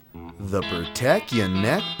The Protect Your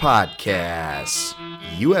Neck Podcast.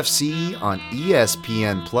 UFC on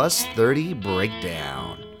ESPN+30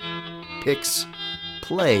 Breakdown. Picks,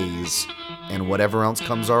 plays, and whatever else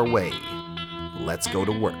comes our way. Let's go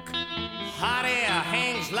to work. Hot air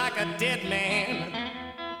hangs like a dead man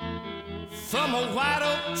from a white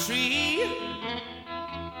oak tree.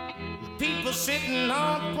 People sitting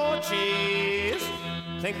on porches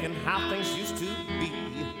thinking how things used to be.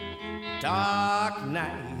 Dark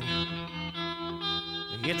night.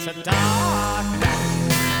 It's a dark night.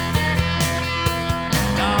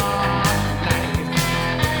 Dark night.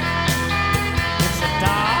 It's a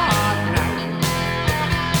dark night.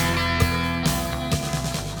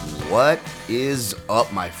 What is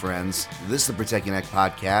up, my friends? This is the Protect Your Neck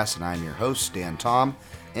Podcast, and I'm your host, Dan Tom.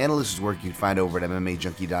 Analysts' work you can find over at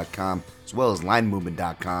MMAJunkie.com as well as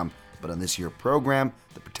LineMovement.com. But on this year's program,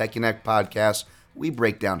 the Protect Your Neck Podcast, we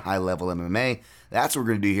break down high-level MMA. That's what we're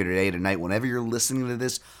going to do here today, tonight. Whenever you're listening to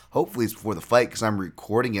this, hopefully it's before the fight because I'm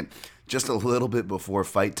recording it just a little bit before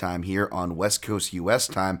fight time here on West Coast U.S.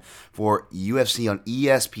 time for UFC on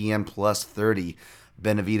ESPN+30.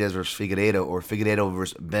 Benavidez versus Figueiredo, or Figueiredo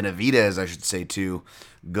versus Benavidez, I should say, too,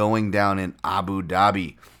 going down in Abu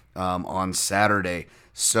Dhabi on Saturday.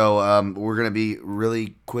 So we're going to be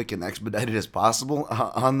really quick and expedited as possible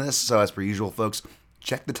on this. So as per usual, folks,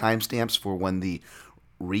 check the timestamps for when the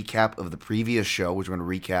recap of the previous show, which we're going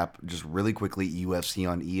to recap just really quickly, UFC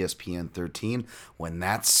on ESPN+13, when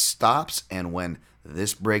that stops and when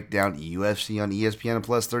this breakdown, UFC on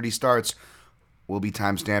ESPN+30 starts, will be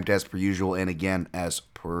timestamped as per usual. And again, as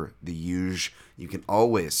per the usual, you can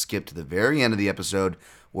always skip to the very end of the episode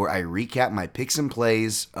where I recap my picks and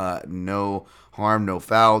plays. No harm, no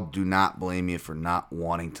foul. Do not blame me for not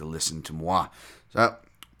wanting to listen to moi. So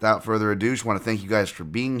without further ado, just want to thank you guys for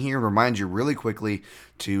being here. Remind you really quickly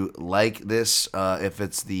to like this if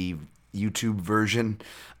it's the YouTube version.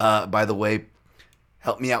 By the way,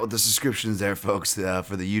 help me out with the subscriptions there, folks,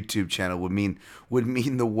 for the YouTube channel. Would mean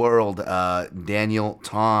the world. Daniel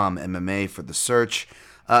Tom MMA for the search,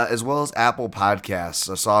 as well as Apple Podcasts.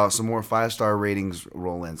 I saw some more 5-star ratings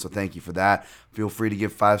roll in, so thank you for that. Feel free to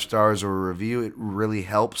give 5 stars or a review. It really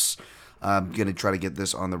helps. I'm going to try to get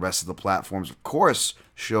this on the rest of the platforms. Of course,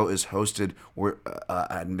 show is hosted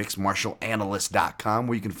at mixedmartialanalyst.com,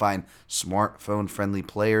 where you can find smartphone-friendly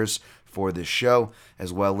players for this show,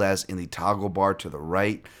 as well as in the toggle bar to the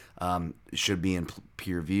right. It should be in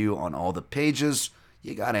peer view on all the pages.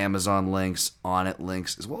 You got Amazon links, Onnit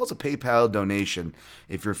links, as well as a PayPal donation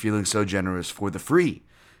if you're feeling so generous for the free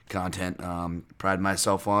content. Pride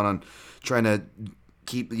myself on trying to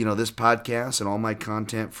keep this podcast and all my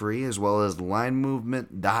content free, as well as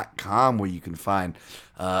linemovement.com, where you can find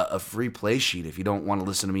a free play sheet if you don't want to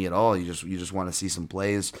listen to me at all. You just want to see some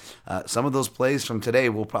plays. Some of those plays from today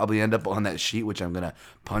will probably end up on that sheet, which I'm going to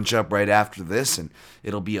punch up right after this, and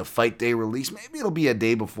it'll be a fight day release. Maybe it'll be a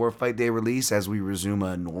day before fight day release as we resume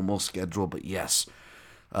a normal schedule. But yes,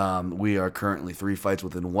 we are currently 3 fights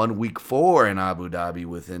within 1 week, 4 in Abu Dhabi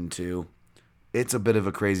within 2. It's a bit of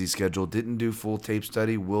a crazy schedule. Didn't do full tape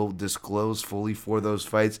study. Will disclose fully for those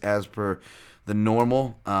fights as per the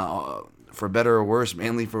normal. For better or worse,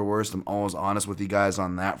 mainly for worse. I'm always honest with you guys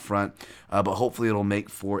on that front. But hopefully it'll make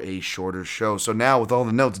for a shorter show. So now with all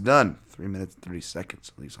the notes done, 3 minutes and 30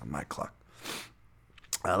 seconds, at least on my clock.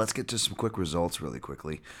 Let's get to some quick results really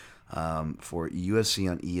quickly. For UFC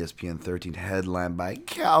on ESPN+13, headlined by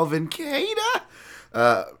Calvin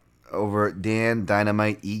Kattar over Dan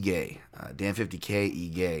Dynamite Ige. Dan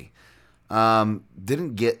 50K Ige.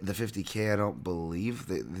 Didn't get the 50K, I don't believe.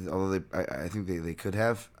 Although I think they could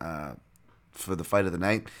have for the fight of the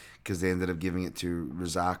night, because they ended up giving it to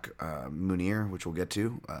Razak Munir, which we'll get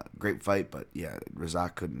to. Great fight, but yeah,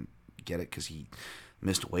 Razak couldn't get it because he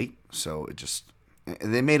missed weight. So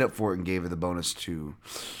they made up for it and gave it the bonus to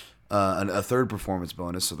a third performance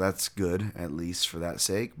bonus. So that's good, at least for that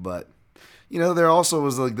sake. But there also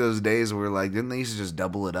was like those days where didn't they used to just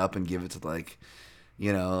double it up and give it to the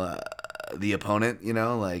opponent? I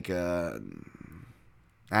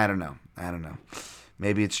don't know.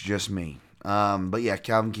 Maybe it's just me. But yeah,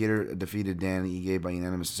 Calvin Kattar defeated Dan Ige by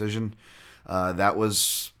unanimous decision. That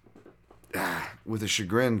was with a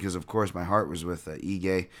chagrin because, of course, my heart was with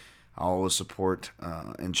Ige. I always support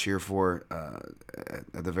and cheer for,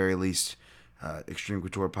 at the very least, Extreme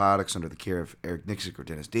Couture Products under the care of Eric Nixick or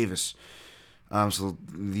Dennis Davis. So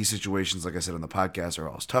these situations, like I said on the podcast, are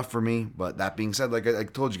always tough for me. But that being said, like I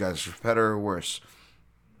told you guys, for better or worse,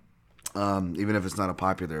 even if it's not a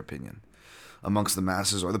popular opinion amongst the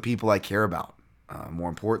masses or the people I care about, more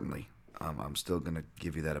importantly, I'm still going to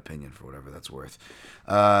give you that opinion for whatever that's worth.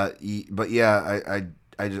 But yeah, I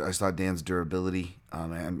I saw Dan's durability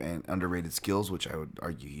and underrated skills, which I would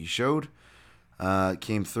argue he showed.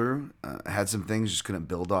 Came through, had some things, just couldn't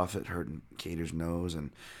build off it, hurting Cater's nose.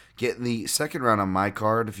 And getting the second round on my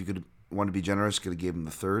card, if you could want to be generous, could have gave him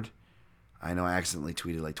the third. I know I accidentally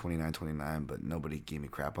tweeted like 29-29, but nobody gave me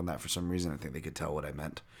crap on that for some reason. I think they could tell what I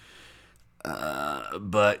meant.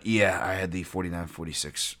 But yeah, I had the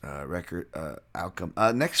 49-46 record outcome.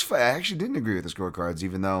 Next fight, I actually didn't agree with the scorecards,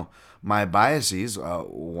 even though my biases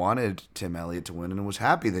wanted Tim Elliott to win and was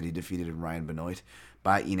happy that he defeated Ryan Benoit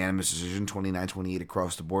by unanimous decision, 29-28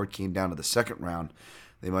 across the board. Came down to the second round.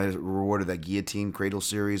 They might have rewarded that guillotine cradle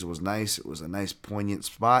series. It was nice. It was a nice, poignant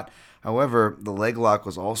spot. However, the leg lock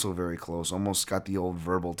was also very close. Almost got the old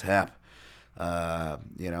verbal tap,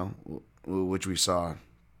 which we saw,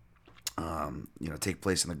 take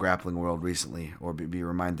place in the grappling world recently, or be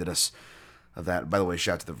reminded us of that. By the way,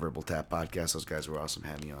 shout out to the Verbal Tap podcast. Those guys were awesome.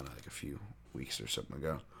 Had me on like a few weeks or something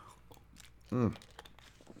ago.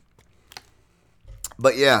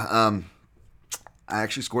 But yeah, I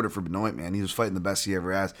actually scored it for Benoit, man. He was fighting the best he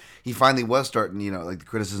ever has. He finally was starting, like the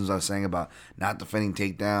criticisms I was saying about not defending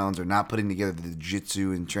takedowns or not putting together the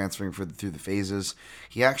jiu-jitsu and transferring through the phases.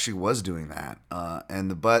 He actually was doing that.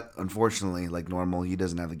 But unfortunately, like normal, he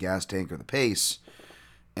doesn't have the gas tank or the pace.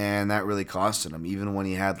 And that really costed him. Even when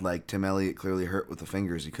he had like Tim Elliott clearly hurt with the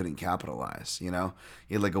fingers, he couldn't capitalize, He had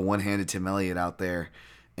like a one-handed Tim Elliott out there.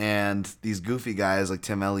 And these goofy guys like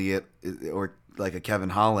Tim Elliott or like a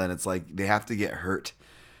Kevin Holland, it's like they have to get hurt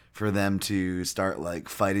for them to start like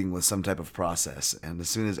fighting with some type of process. And as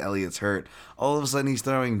soon as Elliott's hurt, all of a sudden he's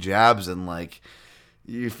throwing jabs and like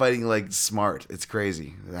you're fighting like smart. It's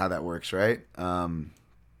crazy how that works, right? And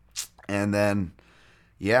then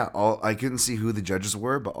I couldn't see who the judges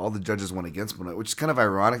were, but all the judges went against Benoit, which is kind of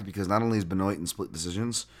ironic because not only is Benoit in split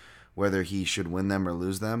decisions, whether he should win them or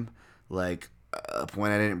lose them, like a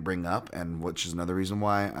point I didn't bring up, and which is another reason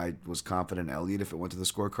why I was confident in Elliott if it went to the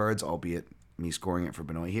scorecards, albeit me scoring it for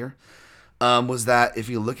Benoit here, was that if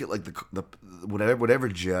you look at like the whatever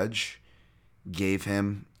judge gave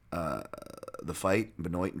him the fight,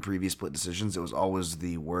 Benoit, in previous split decisions, it was always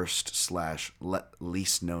the worst /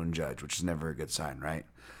 least known judge, which is never a good sign, right?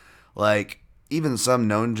 Like even some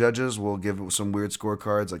known judges will give some weird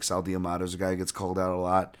scorecards, like Sal Diamato's a guy who gets called out a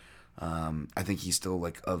lot. I think he's still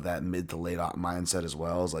like of that mid to late mindset as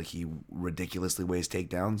well, as like he ridiculously weighs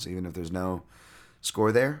takedowns even if there's no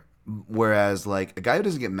score there. Whereas like a guy who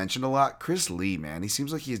doesn't get mentioned a lot, Chris Lee, man, he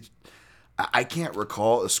seems like I can't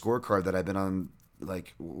recall a scorecard that I've been on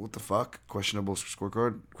like what the fuck, questionable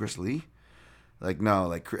scorecard, Chris Lee. Like no,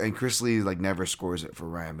 like and Chris Lee like never scores it for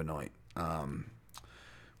Ryan Benoit.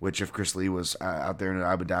 Which if Chris Lee was out there in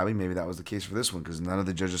Abu Dhabi, maybe that was the case for this one because none of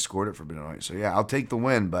the judges scored it for Benoit. So yeah, I'll take the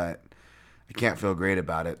win, but I can't feel great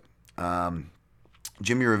about it.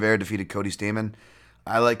 Jimmy Rivera defeated Cody Stamann.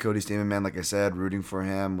 I like Cody Stamann, man. Like I said, rooting for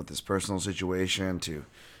him with his personal situation to,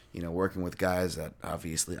 working with guys that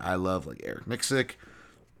obviously I love, like Eric Nixick.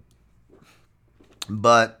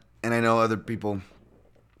 And I know other people,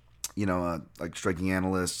 like striking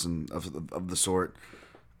analysts and of the sort,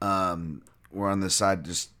 were on this side,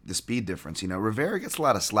 just the speed difference. Rivera gets a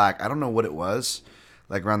lot of slack. I don't know what it was,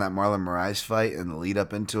 like around that Marlon Moraes fight and the lead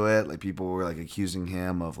up into it. Like people were like accusing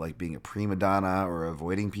him of like being a prima donna or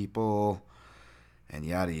avoiding people, and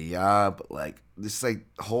yada yada. But like this like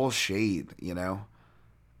whole shade,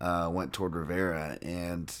 went toward Rivera,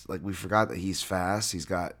 and like we forgot that he's fast. He's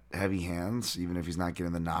got heavy hands, even if he's not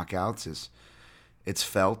getting the knockouts. It's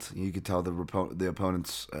felt. You could tell the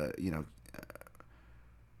opponents,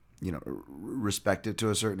 respect it to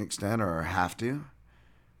a certain extent or have to.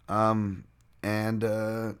 Even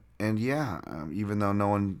though no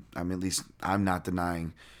one, at least I'm not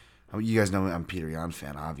denying, you guys know I'm a Peter Yan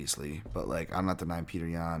fan, obviously, but like, I'm not denying Peter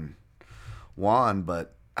Yan won,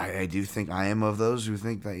 but I do think I am of those who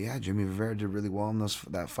think that, yeah, Jimmy Rivera did really well in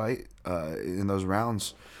that fight, in those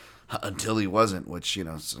rounds, until he wasn't, which,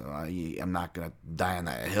 so I'm not going to die on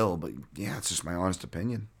that hill, but yeah, it's just my honest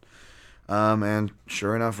opinion. And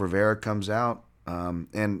sure enough, Rivera comes out.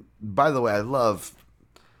 And by the way, I love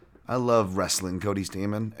wrestling Cody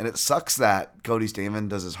Stamann, and it sucks that Cody Stamann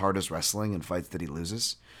does his hardest wrestling in fights that he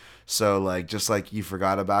loses. So like, just like you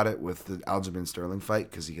forgot about it with the Aljamain Sterling fight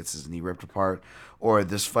because he gets his knee ripped apart, or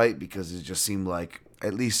this fight because it just seemed like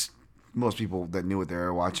at least most people that knew what they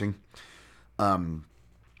were watching, kind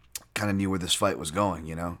of knew where this fight was going,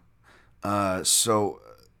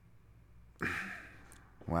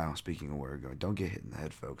 Wow, speaking of where we're going, don't get hit in the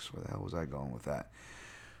head, folks. Where the hell was I going with that?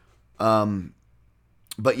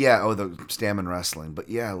 But yeah, the Stamann wrestling. But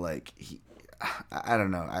yeah, like I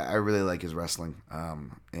don't know. I really like his wrestling.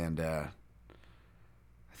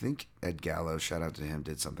 think Ed Gallo, shout out to him,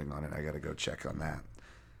 did something on it. I got to go check on that.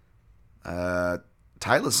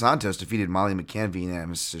 Tyler Santos defeated Molly McCann via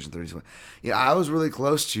unanimous decision 30-20. Yeah, I was really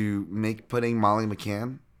close to putting Molly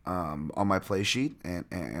McCann on my play sheet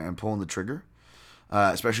and pulling the trigger,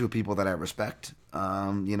 especially with people that I respect,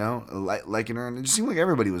 liking her. And it just seemed like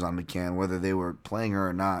everybody was on McCann, whether they were playing her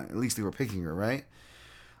or not. At least they were picking her, right?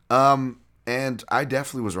 And I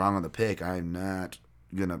definitely was wrong on the pick. I'm not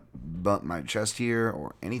going to bump my chest here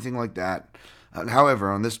or anything like that.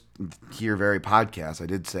 However, on this here very podcast, I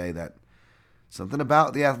did say that something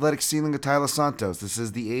about the athletic ceiling of Tyler Santos. This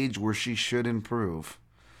is the age where she should improve.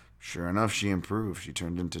 Sure enough, she improved. She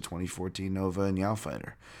turned into 2014 Nova and Yao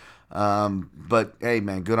fighter. But hey,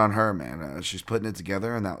 man, good on her, man. She's putting it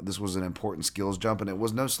together, and this was an important skills jump, and it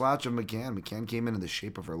was no slouch of McCann. McCann came into the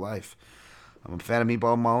shape of her life. I'm a fan of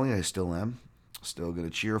Meatball Molly. I still am. Still going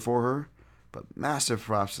to cheer for her. But massive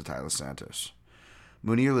props to Tyler Santos.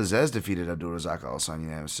 Munir Lazez defeated Abdulrazak Al-Hassani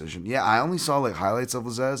unanimous decision. Yeah, I only saw highlights of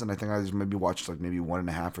Lazez, and I think I just maybe watched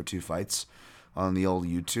 1.5 or 2 fights on the old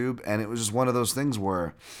YouTube, and it was just one of those things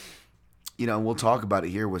where, we'll talk about it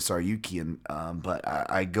here with Saryuki, but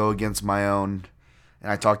I go against my own,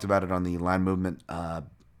 and I talked about it on the Line Movement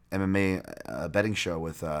MMA betting show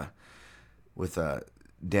with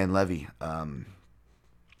Dan Levy.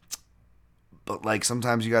 But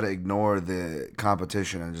sometimes you got to ignore the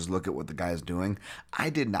competition and just look at what the guy's doing. I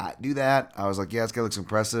did not do that. I was like, yeah, this guy looks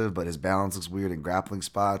impressive, but his balance looks weird in grappling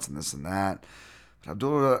spots and this and that. But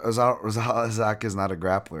Abdulrazak is not a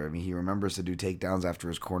grappler. I mean, he remembers to do takedowns after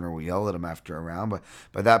his corner will yell at him after a round, but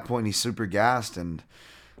by that point he's super gassed. And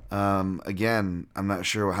again, I'm not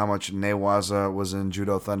sure how much Newaza was in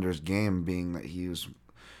Judo Thunder's game, being that he was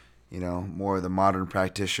more of the modern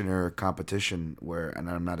practitioner competition and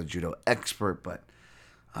I'm not a judo expert, but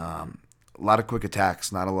a lot of quick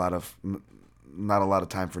attacks, not a lot of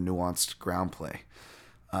time for nuanced ground play.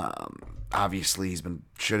 Obviously,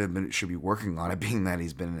 should be working on it, being that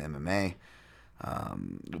he's been in MMA.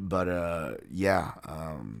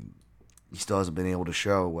 He still hasn't been able to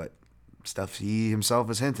show what stuff he himself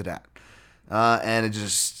has hinted at, and it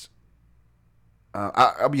just.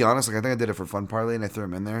 I'll be honest. I think I did it for fun parlay, and I threw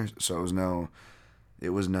him in there, so it was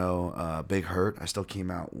no big hurt. I still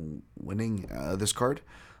came out winning this card,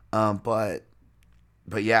 but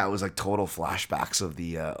yeah, it was total flashbacks of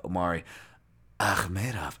the Omari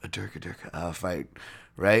Akhmedov Adurka fight,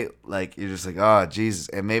 right? You're just oh Jesus,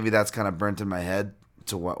 and maybe that's kind of burnt in my head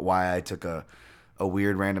to why I took a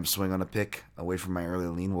weird random swing on a pick away from my early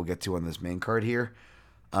lean. We'll get to on this main card here.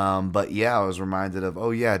 But yeah, I was reminded of,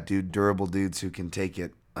 durable dudes who can take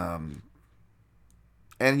it. And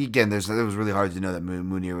again, it was really hard to know that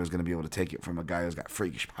Munir was going to be able to take it from a guy who's got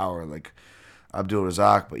freakish power like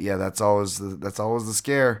Abdulrazak. But yeah, that's always the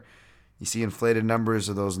scare. You see inflated numbers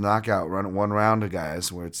of those knockout one round guys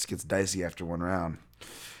where it gets dicey after one round.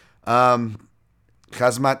 Kazmat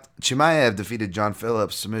Chimaev defeated John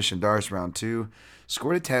Phillips submission Darce round 2.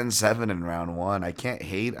 Scored a 10-7 in round 1. I can't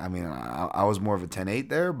hate. I mean, I was more of a 10-8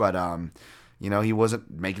 there, but he wasn't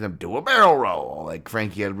making him do a barrel roll like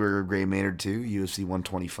Frankie Edgar or Gray Maynard 2, UFC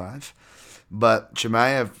 125. But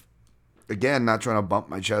Chimaev, again, not trying to bump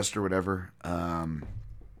my chest or whatever.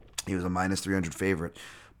 He was a -300 favorite.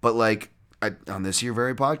 But on this here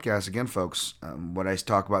very podcast, again, folks, what I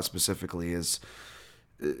talk about specifically is,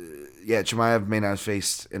 Chimaev may not have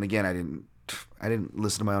faced, and again, I didn't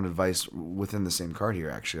listen to my own advice within the same card here,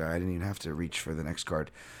 actually. I didn't even have to reach for the next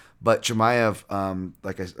card. But Chimaev,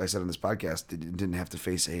 like I said on this podcast, didn't have to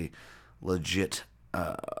face a legit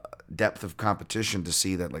depth of competition to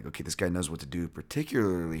see that, this guy knows what to do,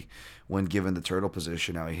 particularly when given the turtle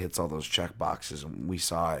position, how he hits all those check boxes. And we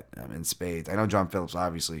saw it in spades. I know John Phillips,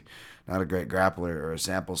 obviously, not a great grappler or a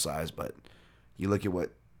sample size, but you look at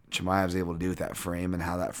what Chimaev's able to do with that frame and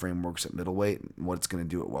how that frame works at middleweight and what it's going to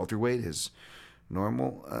do at welterweight, his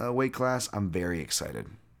normal weight class. I'm very excited.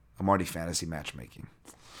 I'm already fantasy matchmaking.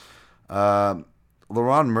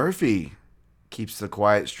 LaRon Murphy keeps the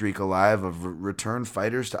quiet streak alive of return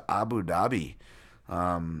fighters to Abu Dhabi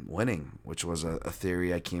winning, which was a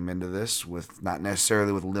theory I came into this with, not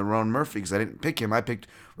necessarily with LaRon Murphy because I didn't pick him. I picked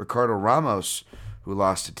Ricardo Ramos, who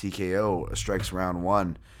lost to TKO, strikes round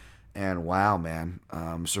 1. And wow, man,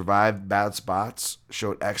 survived bad spots,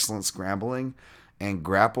 showed excellent scrambling, and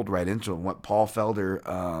grappled right into him. What Paul Felder,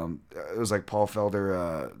 it was like Paul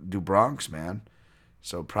Felder do Bronx, man.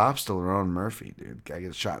 So props to LaRon Murphy, dude. Guy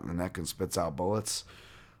gets shot in the neck and spits out bullets.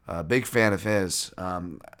 Big fan of his.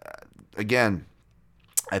 Again,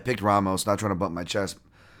 I picked Ramos, not trying to bump my chest,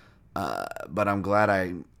 but I'm glad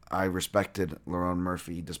I respected LaRon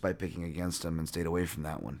Murphy despite picking against him and stayed away from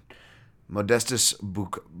that one. Modestus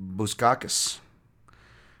Buskakis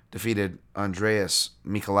defeated Andreas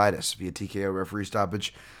Michailidis via TKO referee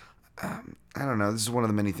stoppage. I don't know. This is one of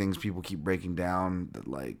the many things people keep breaking down that,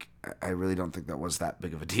 like, I really don't think that was that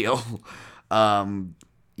big of a deal.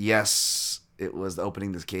 Yes, it was the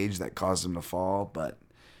opening this cage that caused him to fall, but,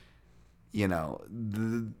 you know,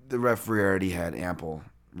 the referee already had ample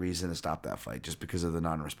reason to stop that fight just because of the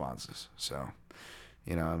non-responses. So,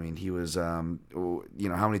 you know, I mean, he was, you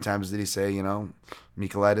know, how many times did he say, you know,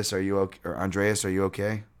 Michailidis, are you okay? Or Andreas, are you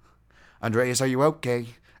okay? Andreas, are you okay?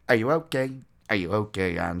 Are you okay? Are you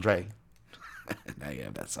okay, Andre? Now you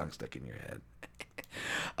have that song stuck in your head.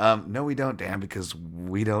 No, we don't, Dan, because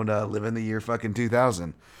we don't live in the year fucking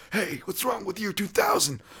 2000. Hey, what's wrong with year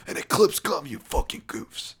 2000? An eclipse come, you fucking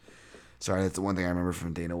goofs. Sorry, that's the one thing I remember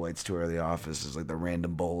from Dana White's tour of the office is like the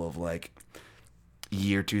random bowl of like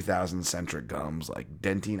year 2000 centric gums, like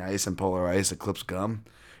Dentine Ice and Polar Ice Eclipse gum.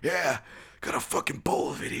 Yeah, got a fucking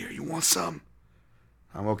bowl of it here. You want some?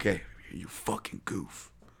 I'm okay. You fucking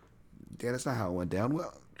goof. Dan, that's not how it went down.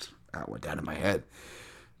 Well, how it went down in my head.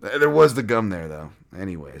 There was the gum there, though.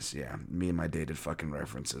 Anyways, yeah, me and my dated fucking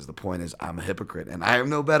references. The point is, I'm a hypocrite, and I am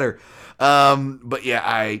no better. But yeah,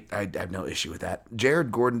 I have no issue with that.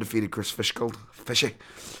 Jared Gordon defeated Chris Fishy.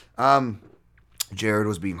 Jared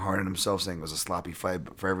was being hard on himself, saying it was a sloppy fight,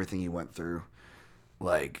 but for everything he went through,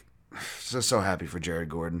 like, just so happy for Jared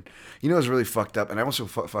Gordon. You know, it was really fucked up, and I almost feel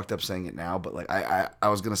fucked up saying it now, but like, I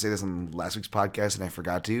was going to say this on last week's podcast, and I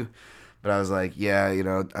forgot to. But I was like, yeah, you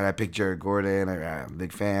know, I picked Jared Gordon. I'm a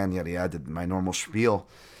big fan. Yada yada. Did my normal spiel.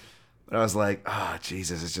 But I was like, oh,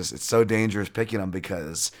 Jesus, it's so dangerous picking him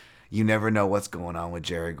because you never know what's going on with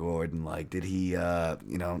Jared Gordon. Like, did he,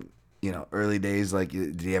 early days, like,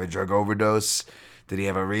 did he have a drug overdose? Did he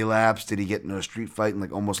have a relapse? Did he get into a street fight and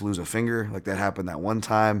like almost lose a finger? Like that happened that one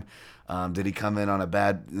time. Did he come in on a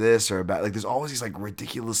bad this or a bad, like, there's always these like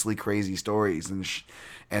ridiculously crazy stories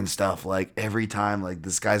and stuff. Like every time, like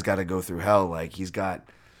this guy's got to go through hell. Like he's got,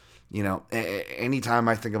 you know, anytime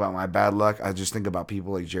I think about my bad luck, I just think about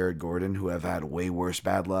people like Jared Gordon who have had way worse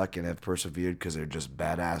bad luck and have persevered because they're just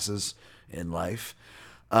badasses in life.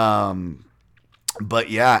 But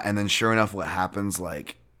yeah, and then sure enough, what happens,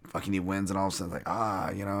 like fucking he wins and all of a sudden like,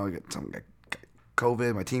 you know, got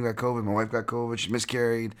COVID, my team got COVID, my wife got COVID, she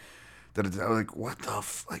miscarried. I was like, what the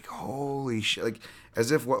like, holy shit, like,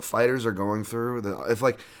 as if what fighters are going through, without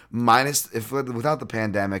the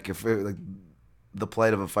pandemic, like the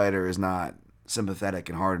plight of a fighter is not sympathetic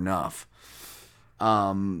and hard enough,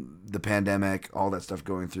 the pandemic, all that stuff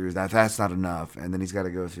going through, that's not enough, and then he's got to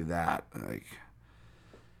go through that, like,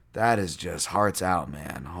 that is just hearts out,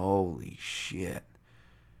 man, holy shit.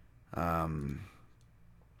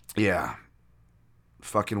 Yeah,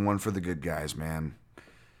 fucking one for the good guys, man.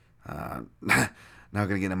 Not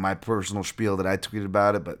gonna get into my personal spiel that I tweeted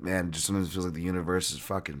about it, but man, just sometimes it feels like the universe is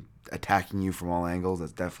fucking attacking you from all angles.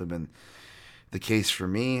 That's definitely been the case for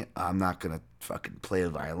me. I'm not gonna fucking play a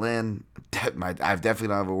violin. I've definitely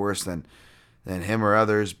don't have it worse than him or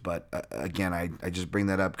others, but again, I just bring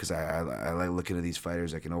that up because I like looking at these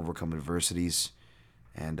fighters that can overcome adversities,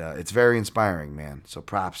 and it's very inspiring, man. So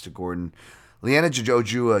props to Gordon. Liana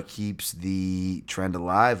Jojua keeps the trend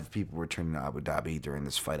alive of people returning to Abu Dhabi during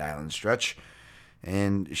this Fight Island stretch.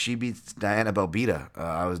 And she beats Diana Belbita.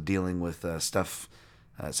 I was dealing with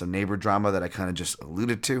some neighbor drama that I kind of just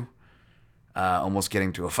alluded to. Almost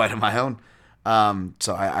getting to a fight of my own.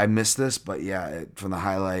 So I missed this, but yeah, from the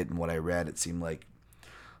highlight and what I read, it seemed like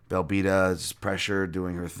Belbita's pressure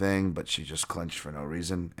doing her thing, but she just clenched for no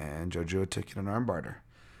reason. And Jojua took it an armbar.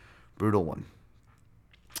 Brutal one.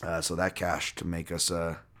 So that cashed to make us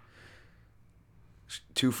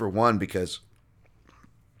 2 for 1 because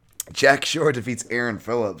Jack Shore defeats Aaron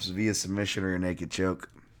Phillips via submission or a naked choke.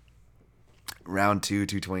 Round 2,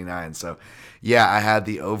 229. So, yeah, I had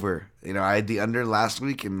the over. You know, I had the under last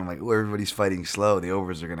week, and I'm like, oh, everybody's fighting slow. The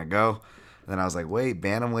overs are going to go. And then I was like, wait,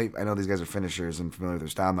 bantamweight. I know these guys are finishers and familiar with their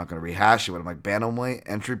style. I'm not going to rehash it, but I'm like, bantamweight,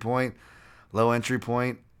 entry point, low entry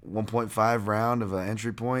point, 1.5 round of an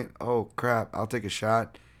entry point. Oh, crap. I'll take a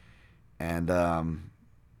shot. And,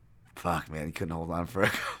 fuck, man, he couldn't hold on for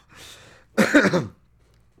it.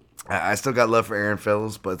 I still got love for Aaron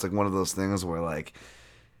Phillips, but it's like one of those things where, like,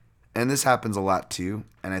 and this happens a lot too,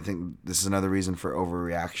 and I think this is another reason for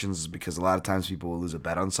overreactions is because a lot of times people will lose a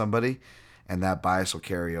bet on somebody, and that bias will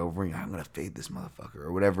carry over, and I'm going to fade this motherfucker,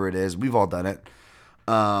 or whatever it is. We've all done it.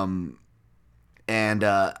 But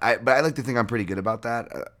I like to think I'm pretty good about that.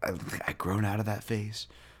 I think I've grown out of that phase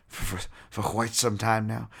for quite some time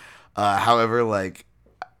now. However, like,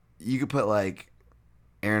 you could put, like,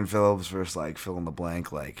 Aaron Phillips versus, like, fill in the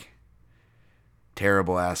blank, like,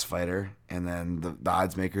 terrible ass fighter, and then the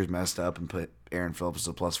odds makers messed up and put Aaron Phillips as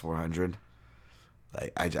a plus 400.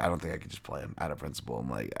 Like I don't think I could just play him out of principle. I'm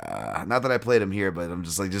like, not that I played him here, but I'm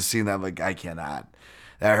just like, just seeing that, I'm like, I cannot.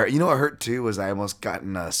 That hurt. You know what hurt too was I almost got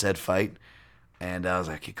in a said fight, and I was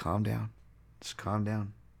like, hey, calm down, just calm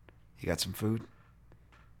down. You got some food?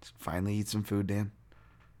 Just finally eat some food, Dan.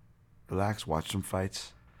 Relax, watch some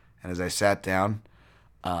fights. And as I sat down,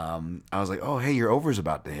 I was like, oh, hey, your over's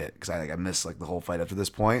about to hit, because I missed like the whole fight up to this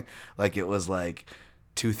point. Like it was like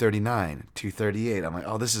 239, 238. I'm like,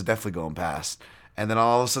 oh, this is definitely going past. And then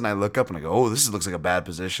all of a sudden I look up and I go, oh, this looks like a bad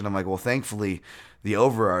position. I'm like, well, thankfully the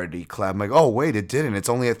over already clapped. I'm like, oh, wait, it didn't. It's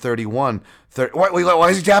only at 31. Why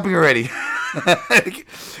is he tapping already?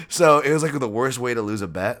 So it was like the worst way to lose a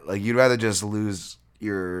bet. Like you'd rather just lose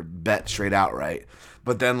your bet straight out, right?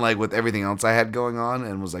 But then like with everything else I had going on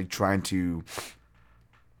and was like trying to,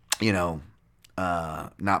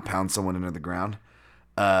 not pound someone into the ground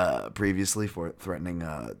previously for threatening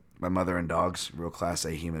my mother and dogs, real class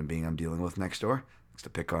A human being I'm dealing with next door. Likes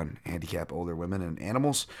to pick on handicap older women and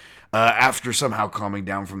animals. After somehow calming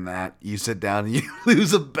down from that, you sit down and you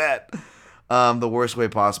lose a bet. The worst way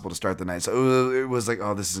possible to start the night. So it was like,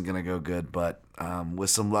 oh, this isn't going to go good. But with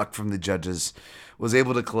some luck from the judges, was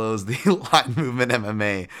able to close the Line Movement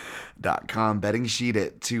MMA.com betting sheet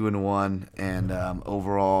at 2-1 and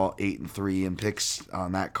overall 8-3 in picks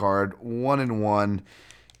on that card. 1-1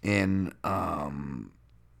 in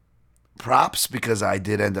props, because I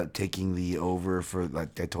did end up taking the over for,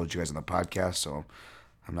 like I told you guys on the podcast, so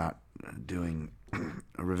I'm not doing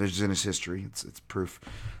a revisionist history. It's proof.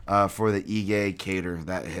 For the Ige Cater,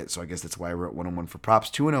 that hit, so I guess that's why I wrote 1-1 for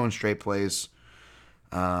props. 2-0 in straight plays.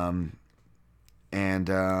 Yeah,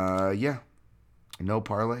 no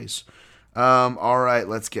parlays. All right,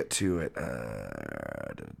 let's get to it.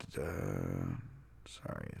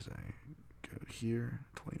 Sorry, as I go here,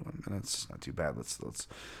 21 minutes, not too bad. Let's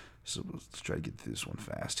try to get through this one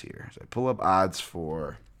fast here. So I pull up odds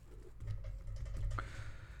for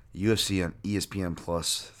UFC on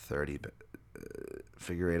ESPN+30.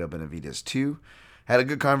 Figueiredo Benavidez 2. Had a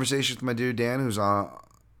good conversation with my dude Dan, who's on.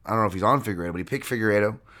 I don't know if he's on Figueiredo, but he picked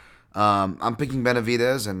Figueiredo. I'm picking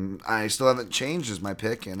Benavidez, and I still haven't changed as my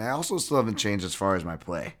pick, and I also still haven't changed as far as my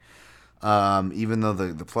play. Even though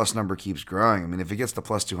the plus number keeps growing. I mean, if it gets to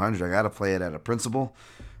plus 200, I got to play it at a principle.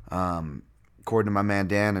 According to my man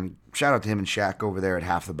Dan, and shout out to him and Shaq over there at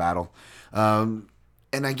Half the Battle. And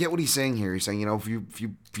I get what he's saying here. He's saying, if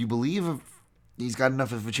you believe he's got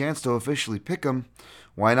enough of a chance to officially pick him,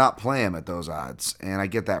 why not play him at those odds? And I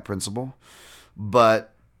get that principle.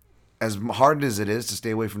 But as hard as it is to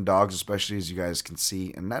stay away from dogs, especially as you guys can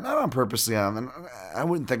see, and not on purposely, and I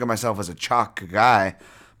wouldn't think of myself as a chalk guy,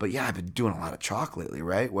 but yeah, I've been doing a lot of chalk lately,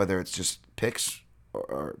 right? Whether it's just picks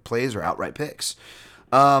or plays or outright picks.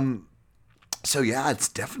 So yeah, it's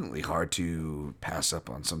definitely hard to pass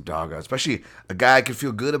up on some dog odds, especially a guy I could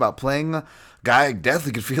feel good about playing. A guy I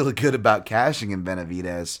definitely could feel good about cashing in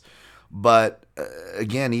Benavidez. But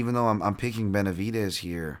again, even though I'm picking Benavidez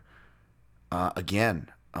here, I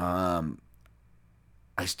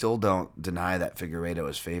still don't deny that Figueiredo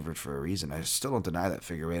is favored for a reason. I still don't deny that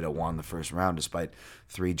Figueiredo won the first round despite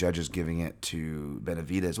 3 judges giving it to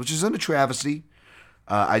Benavidez, which isn't a travesty.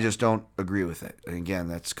 I just don't agree with it. And again,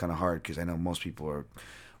 that's kind of hard because I know most people are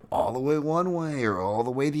all the way one way or all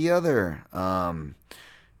the way the other.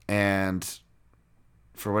 And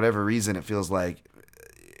for whatever reason, it feels like,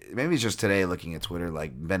 maybe it's just today looking at Twitter,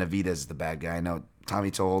 like Benavidez is the bad guy. I know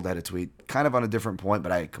Tommy Told had a tweet kind of on a different point,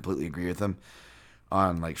 but I completely agree with him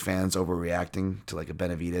on like fans overreacting to like a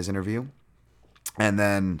Benavidez interview. And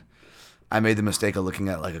then I made the mistake of looking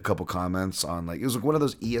at like a couple comments on like, it was like one of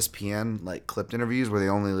those ESPN like clipped interviews where they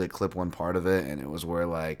only like clip one part of it, and it was where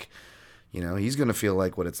like, he's gonna feel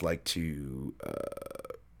like what it's like to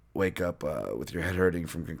wake up with your head hurting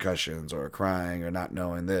from concussions or crying or not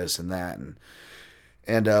knowing this and that,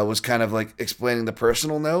 and was kind of like explaining the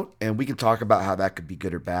personal note, and we can talk about how that could be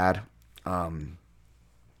good or bad.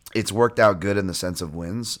 It's worked out good in the sense of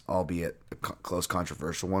wins, albeit a close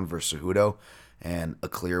controversial one versus Cejudo, and a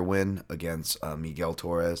clear win against Angel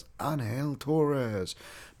Torres,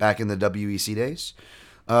 back in the WEC days.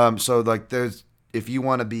 So like, if you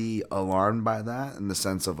want to be alarmed by that in the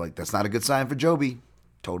sense of like, that's not a good sign for Joby,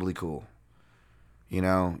 totally cool.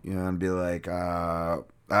 And be like,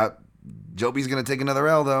 Joby's gonna take another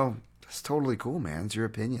L though. That's totally cool, man. It's your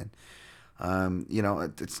opinion.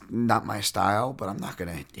 It's not my style, but I'm not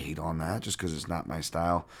gonna hate on that just because it's not my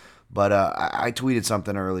style. But I tweeted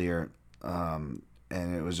something earlier. And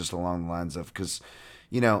it was just along the lines of, because,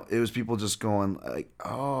 it was people just going like,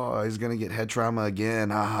 oh, he's going to get head trauma again.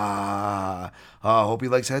 Ah, I hope he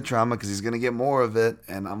likes head trauma because he's going to get more of it.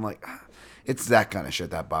 And I'm like, it's that kind of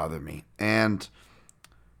shit that bothered me. And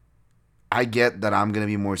I get that I'm going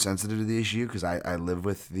to be more sensitive to the issue because I live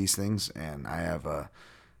with these things and I have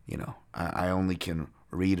I only can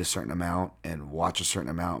read a certain amount and watch a certain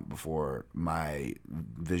amount before my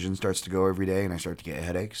vision starts to go every day and I start to get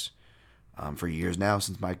headaches. For years now,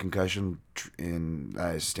 since my concussion,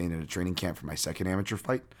 I sustained in a training camp for my second amateur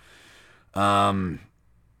fight.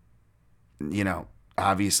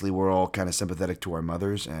 Obviously we're all kind of sympathetic to our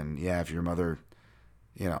mothers, and yeah, if your mother,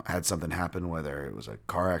 had something happen, whether it was a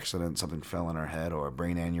car accident, something fell on her head, or a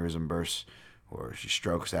brain aneurysm burst, or she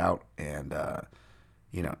strokes out, and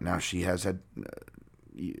now she has had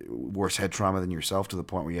worse head trauma than yourself to the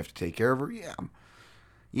point where you have to take care of her.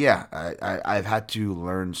 I've had to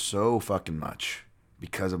learn so fucking much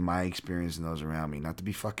because of my experience and those around me. Not to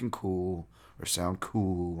be fucking cool or sound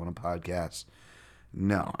cool on a podcast.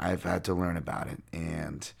 No, I've had to learn about it.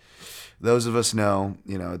 And those of us know,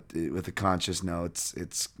 with a conscious know, it's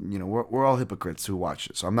we're all hypocrites who watch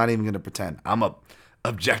it. So I'm not even going to pretend. I'm a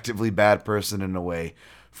objectively bad person in a way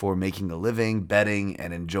for making a living, betting,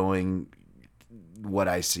 and enjoying what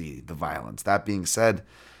I see, the violence. That being said,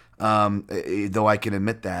 though I can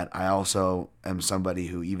admit that, I also am somebody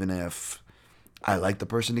who, even if I like the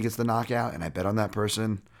person who gets the knockout and I bet on that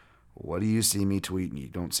person, what do you see me tweet and you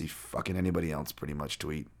don't see fucking anybody else pretty much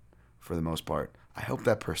tweet for the most part? I hope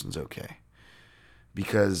that person's okay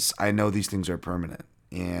because I know these things are permanent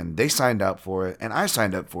and they signed up for it and I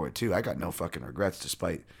signed up for it too. I got no fucking regrets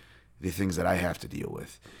despite the things that I have to deal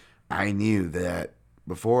with. I knew that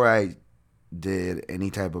before I did any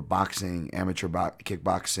type of boxing, amateur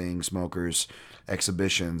kickboxing, smokers,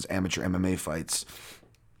 exhibitions, amateur MMA fights,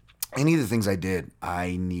 any of the things I did,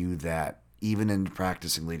 I knew that even in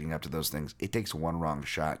practicing leading up to those things, it takes one wrong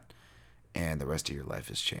shot and the rest of your life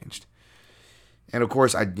has changed. And of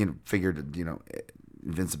course, I figured,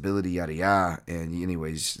 invincibility, yada yada. And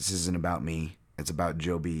anyways, this isn't about me. It's about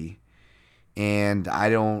Joe B. And I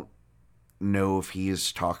don't know if he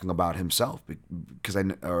is talking about himself because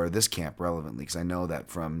or this camp relevantly, because I know that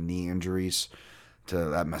from knee injuries to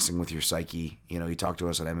that messing with your psyche, he talked to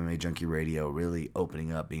us at MMA Junkie Radio, really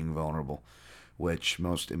opening up, being vulnerable, which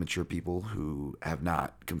most immature people who have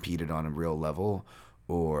not competed on a real level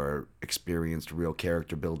or experienced real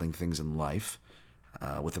character building things in life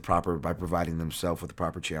by providing themselves with the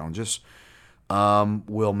proper challenges,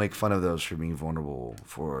 will make fun of those for being vulnerable,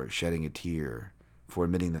 for shedding a tear, for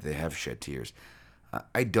admitting that they have shed tears.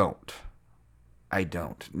 I don't.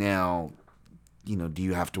 Now, do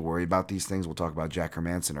you have to worry about these things? We'll talk about Jack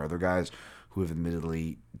Hermanson or other guys who have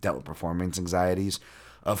admittedly dealt with performance anxieties.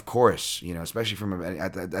 Of course, especially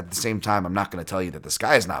at the same time, I'm not going to tell you that the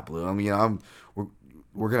sky is not blue.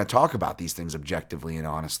 We're going to talk about these things objectively and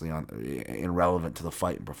honestly and relevant to the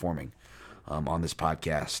fight and performing on this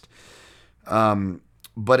podcast.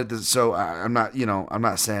 But I'm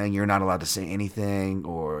not saying you're not allowed to say anything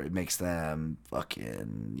or it makes them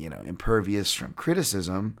fucking, impervious from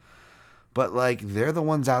criticism. But they're the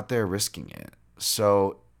ones out there risking it.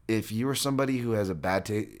 So if you are somebody who has a bad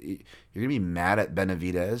taste, you're going to be mad at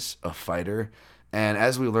Benavidez, a fighter. And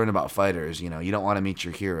as we learn about fighters, you don't want to meet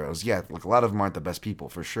your heroes. Yeah, a lot of them aren't the best people,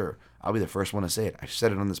 for sure. I'll be the first one to say it. I've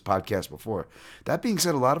said it on this podcast before. That being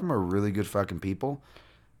said, a lot of them are really good fucking people.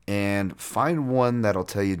 And find one that'll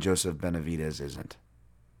tell you Joseph Benavidez isn't.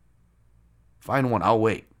 Find one. I'll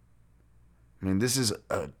wait. This is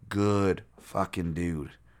a good fucking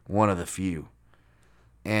dude. One of the few.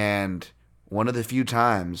 And one of the few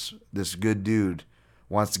times this good dude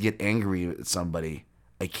wants to get angry at somebody,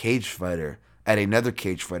 a cage fighter, at another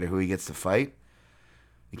cage fighter who he gets to fight.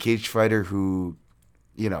 A cage fighter who,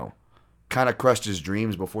 kind of crushed his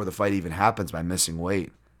dreams before the fight even happens by missing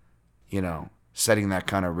weight. Setting that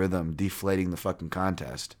kind of rhythm, deflating the fucking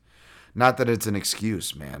contest. Not that it's an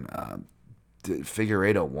excuse, man.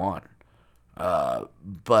 Figueiredo won.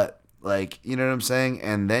 But, you know what I'm saying?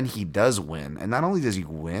 And then he does win. And not only does he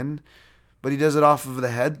win, but he does it off of the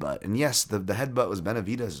headbutt. And yes, the headbutt was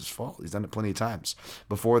Benavidez's fault. He's done it plenty of times.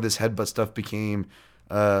 Before this headbutt stuff became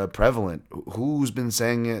prevalent. Who's been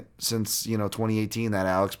saying it since, 2018, that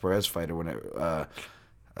Alex Perez fighter, whenever...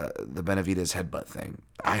 the Benavidez headbutt thing.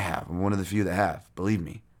 I have. I'm one of the few that have. Believe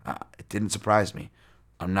me. It didn't surprise me.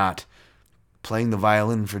 I'm not playing the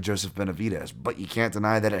violin for Joseph Benavidez, but you can't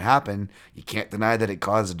deny that it happened. You can't deny that it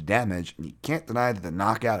caused damage, and you can't deny that the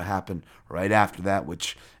knockout happened right after that,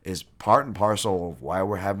 which is part and parcel of why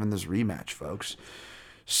we're having this rematch, folks.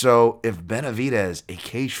 So if Benavidez, a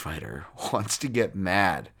cage fighter, wants to get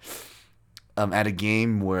mad at a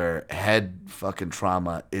game where head fucking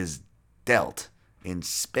trauma is dealt in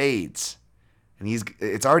spades. And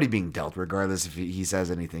it's already being dealt regardless if he says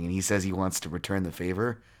anything. And he says he wants to return the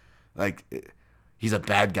favor. Like, he's a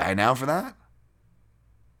bad guy now for that?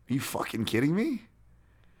 Are you fucking kidding me?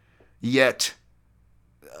 Yet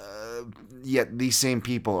these same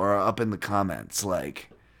people are up in the comments, like,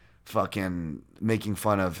 fucking making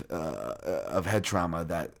fun of head trauma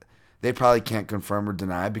that they probably can't confirm or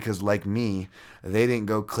deny because, like me, they didn't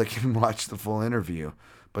go click and watch the full interview.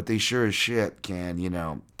 But they sure as shit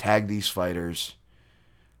can, tag these fighters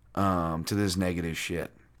to this negative shit.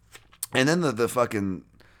 And then the fucking,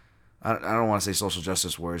 I don't want to say social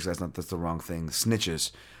justice warriors, that's the wrong thing. The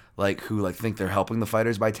snitches, like, who like think they're helping the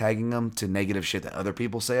fighters by tagging them to negative shit that other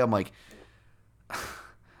people say. I'm like,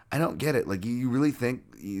 I don't get it. Like, you really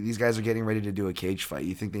think these guys are getting ready to do a cage fight?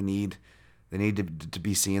 You think they need to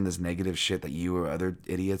be seeing this negative shit that you or other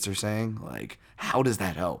idiots are saying? Like, how does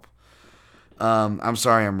that help? I'm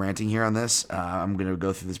sorry I'm ranting here on this. I'm going to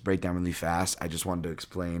go through this breakdown really fast. I just wanted to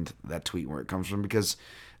explain that tweet where it comes from because,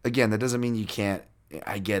 again, that doesn't mean you can't.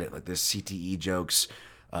 I get it. Like, there's CTE jokes.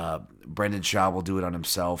 Brendan Schaub will do it on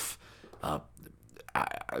himself.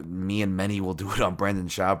 Me and many will do it on Brendan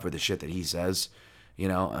Schaub for the shit that he says.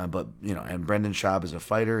 And Brendan Schaub is a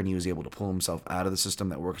fighter, and he was able to pull himself out of the system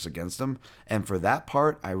that works against him. And for that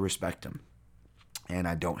part, I respect him. And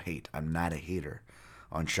I don't hate. I'm not a hater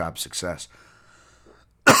on Schaub's success.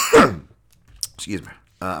 Excuse me.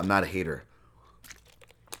 I'm not a hater.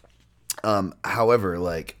 However,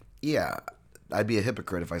 like, yeah, I'd be a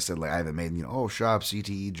hypocrite if I said, like, I haven't made, Schaub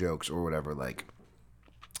CTE jokes or whatever. Like,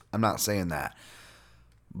 I'm not saying that.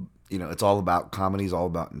 It's all about comedy, it's all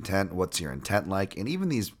about intent. What's your intent like? And even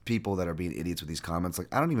these people that are being idiots with these comments, like,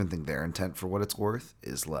 I don't even think their intent, for what it's worth,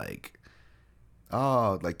 is like,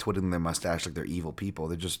 like twiddling their mustache like they're evil people.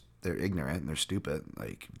 They're ignorant and they're stupid.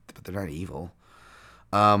 Like, but they're not evil.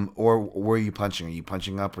 Or where are you punching? Are you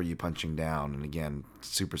punching up or are you punching down? And again,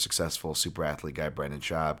 super successful, super athlete guy, Brendan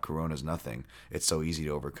Schaub, Corona's nothing. It's so easy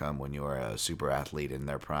to overcome when you're a super athlete in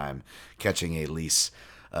their prime, catching a least,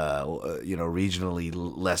 regionally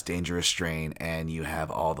less dangerous strain, and you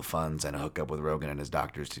have all the funds and a hookup with Rogan and his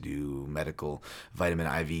doctors to do medical vitamin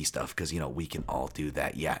IV stuff because, we can all do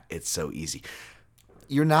that. Yeah, it's so easy.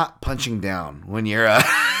 You're not punching down when you're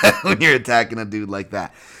when you're attacking a dude like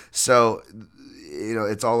that. So,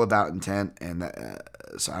 it's all about intent, and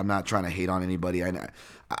so I'm not trying to hate on anybody. I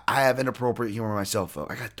have inappropriate humor myself, though.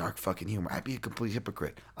 I got dark fucking humor. I'd be a complete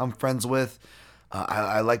hypocrite. I'm friends with.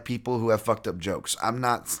 I like people who have fucked up jokes. I'm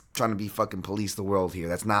not trying to be fucking police the world here.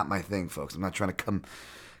 That's not my thing, folks. I'm not trying to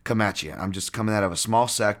come at you. I'm just coming out of a small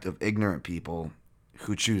sect of ignorant people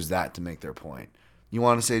who choose that to make their point. You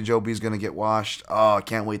want to say Joe B's going to get washed? Oh, I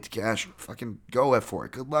can't wait to cash. Fucking go for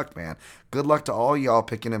it. Good luck, man. Good luck to all y'all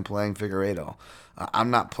picking and playing Figueiredo.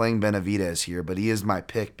 I'm not playing Benavidez here, but he is my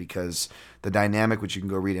pick because the dynamic, which you can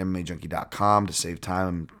go read MMAJunkie.com to save time.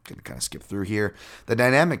 I'm going to kind of skip through here. The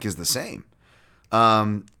dynamic is the same.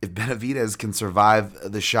 If Benavidez can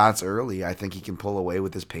survive the shots early, I think he can pull away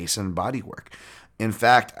with his pace and body work. In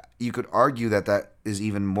fact, you could argue that is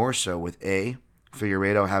even more so with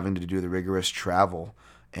Figueiredo having to do the rigorous travel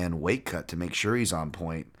and weight cut to make sure he's on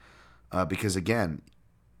point. Because again,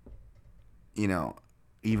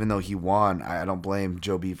 even though he won, I don't blame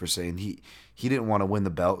Joe B for saying he didn't want to win the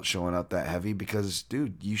belt showing up that heavy because,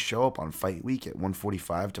 dude, you show up on fight week at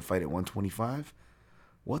 145 to fight at 125.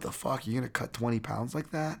 What the fuck? You're going to cut 20 pounds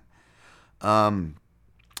like that?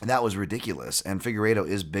 That was ridiculous. And Figueiredo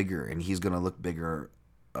is bigger, and he's going to look bigger,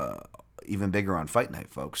 even bigger on fight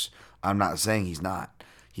night, folks. I'm not saying he's not.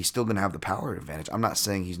 He's still going to have the power advantage. I'm not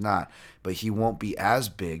saying he's not. But he won't be as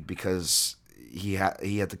big because he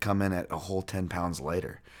had to come in at a whole 10 pounds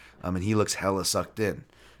lighter. And he looks hella sucked in.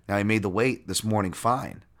 Now, he made the weight this morning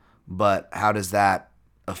fine. But how does that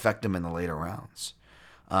affect him in the later rounds?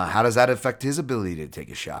 How does that affect his ability to take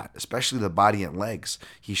a shot, especially the body and legs?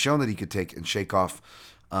 He's shown that he could take and shake off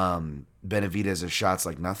Benavidez's shots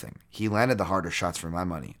like nothing. He landed the harder shots for my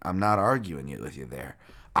money. I'm not arguing with you there.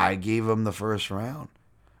 I gave him the first round.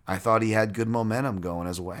 I thought he had good momentum going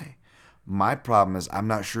his way. My problem is I'm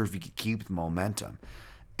not sure if he could keep the momentum.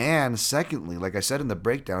 And secondly, like I said in the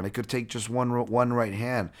breakdown, it could take just one right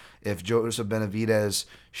hand if Joseph Benavidez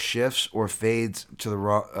shifts or fades to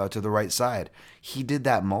the right side. He did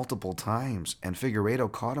that multiple times, and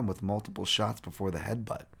Figueiredo caught him with multiple shots before the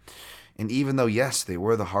headbutt. And even though, yes, they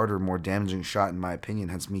were the harder, more damaging shot in my opinion,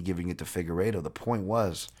 hence me giving it to Figueiredo, the point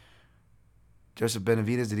was, Joseph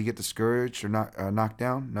Benavidez, did he get discouraged or knocked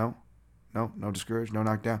down? No discouraged, no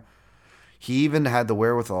knockdown. He even had the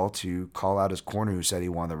wherewithal to call out his corner who said he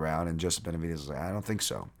won the round, and Joseph Benavidez was like, I don't think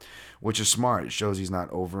so, which is smart. It shows he's not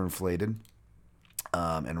overinflated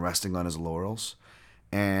and resting on his laurels.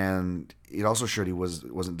 And it also showed he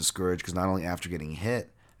wasn't discouraged because not only after getting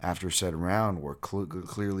hit after said round, where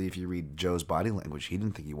clearly if you read Joe's body language, he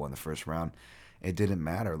didn't think he won the first round. It didn't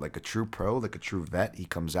matter. Like a true pro, like a true vet, he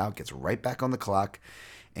comes out, gets right back on the clock,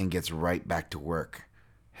 and gets right back to work.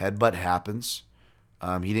 Headbutt happens.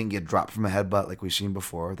 He didn't get dropped from a headbutt like we've seen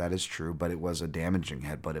before. That is true, but it was a damaging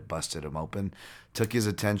headbutt. It busted him open. Took his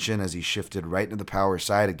attention as he shifted right into the power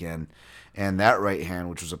side again. And that right hand,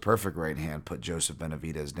 which was a perfect right hand, put Joseph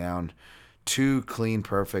Benavidez down. 2 clean,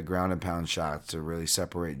 perfect ground and pound shots to really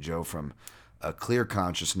separate Joe from a clear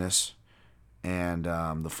consciousness. And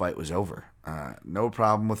the fight was over. No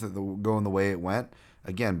problem with it going the way it went.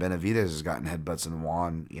 Again, Benavidez has gotten headbutts and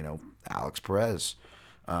won, Alex Perez.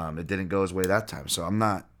 It didn't go his way that time. So I'm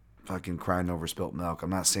not fucking crying over spilt milk. I'm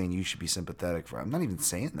not saying you should be sympathetic for it. I'm not even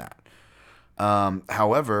saying that.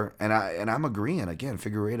 However, and I'm agreeing, again,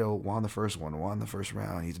 Figueiredo won the first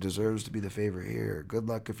round. He deserves to be the favorite here. Good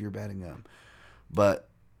luck if you're betting him. But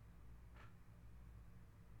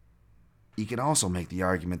you can also make the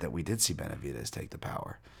argument that we did see Benavidez take the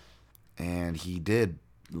power. And he did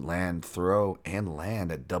throw and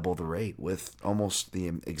land at double the rate with almost the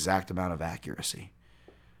exact amount of accuracy,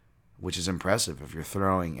 which is impressive if you're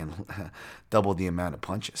throwing and double the amount of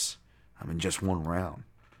punches. In just one round.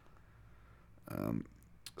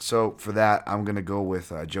 So for that, I'm going to go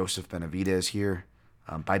with Joseph Benavidez here.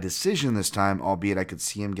 By decision this time, albeit I could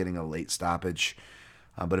see him getting a late stoppage.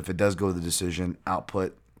 But if it does go to the decision,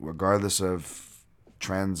 output, regardless of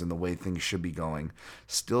trends and the way things should be going,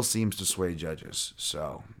 still seems to sway judges.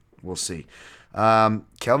 So we'll see.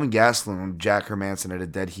 Kelvin Gastelum, Jack Hermanson at a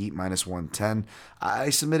dead heat, -110. I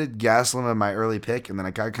submitted Gastelum in my early pick, and then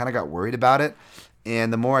I kind of got worried about it.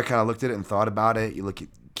 And the more I kind of looked at it and thought about it, you look at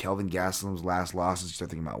Kelvin Gastelum's last losses, you start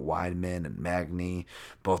thinking about Weidman and Magny.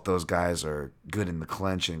 Both those guys are good in the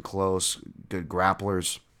clinch and close, good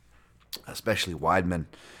grapplers, especially Weidman.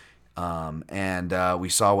 And we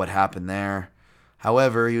saw what happened there.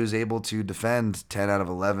 However, he was able to defend 10 out of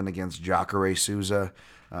 11 against Jacare Souza.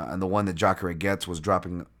 And the one that Jacare gets was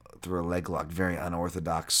dropping through a leg lock. Very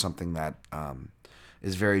unorthodox, something that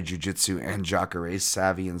is very jiu-jitsu and Jacare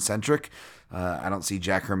savvy and centric. I don't see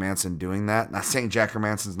Jack Hermanson doing that. Not saying Jack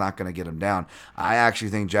Hermanson's not going to get him down. I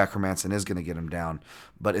actually think Jack Hermanson is going to get him down.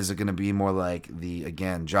 But is it going to be more like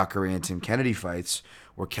Jacare and Tim Kennedy fights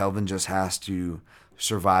where Kelvin just has to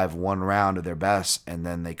survive one round of their best and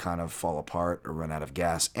then they kind of fall apart or run out of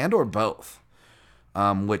gas, and or both,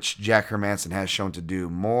 which Jack Hermanson has shown to do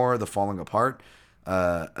more, the falling apart,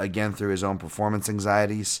 again, through his own performance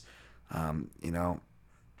anxieties. I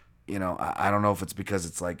don't know if it's because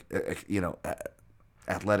it's like,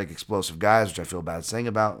 athletic, explosive guys, which I feel bad saying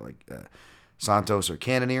about, like Santos or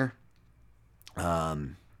Cannonier. I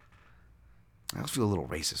always feel a little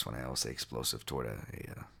racist when I always say explosive toward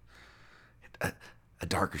a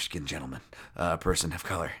darker skinned gentleman, person of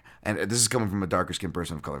color. And this is coming from a darker skinned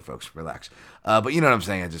person of color, folks. Relax. But you know what I'm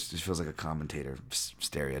saying? It just feels like a commentator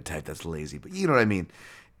stereotype that's lazy. But you know what I mean?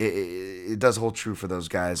 It does hold true for those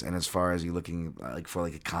guys. And as far as you looking for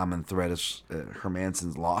a common thread of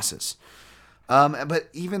Hermanson's losses. But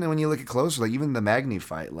even when you look at closer, even the Magny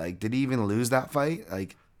fight, did he even lose that fight?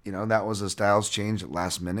 That was a styles change at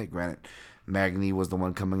last minute. Granted, Magny was the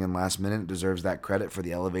one coming in last minute, deserves that credit for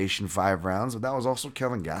the elevation 5 rounds, but that was also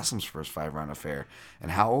Kelvin Gastelum's first 5-round affair. And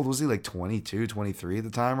how old was he? 22, 23 at the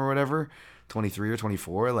time or whatever? 23 or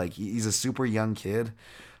 24? He's a super young kid.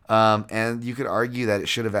 And you could argue that it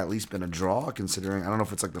should have at least been a draw, considering, I don't know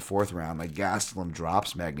if it's the 4th round, Gastelum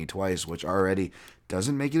drops Magny twice, which already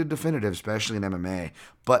doesn't make it a definitive, especially in MMA,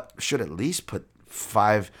 but should at least put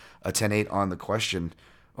 10-8 on the question,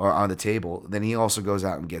 or on the table. Then he also goes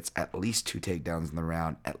out and gets at least 2 takedowns in the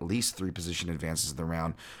round, at least 3 position advances in the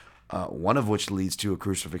round, one of which leads to a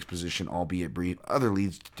crucifix position, albeit brief. Other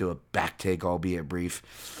leads to a back take, albeit brief.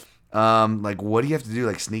 What do you have to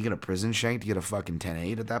do? Sneak in a prison shank to get a fucking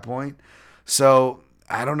 10-8 at that point? So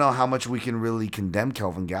I don't know how much we can really condemn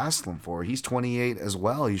Kelvin Gastelum for. He's 28 as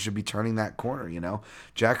well. He should be turning that corner,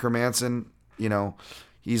 Jack Hermanson,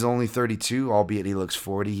 he's only 32, albeit he looks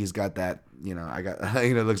 40. He's got that,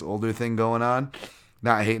 looks older thing going on.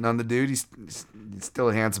 Not hating on the dude. He's still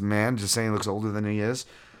a handsome man. Just saying he looks older than he is.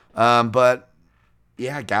 But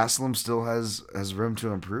yeah, Gastelum still has room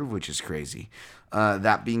to improve, which is crazy.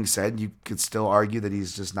 That being said, you could still argue that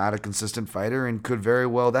he's just not a consistent fighter, and could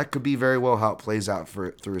be very well how it plays out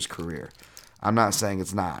through his career. I'm not saying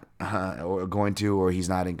it's not, or going to, or he's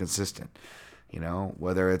not inconsistent.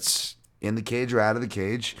 Whether it's in the cage or out of the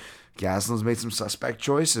cage, Gastelum's made some suspect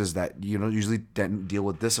choices that you don't usually deal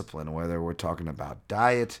with discipline, whether we're talking about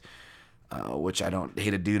diet, which I don't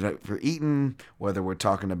hate a dude for eating, whether we're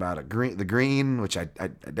talking about the green, which I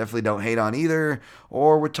definitely don't hate on either,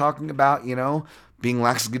 or we're talking about, being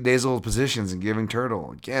lackadaisical positions and giving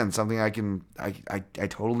turtle. Again, something I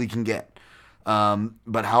totally can get.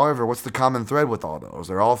 But however, what's the common thread with all those?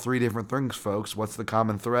 They're all three different things, folks. What's the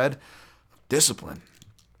common thread? Discipline.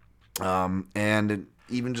 And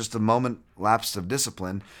even just a moment lapse of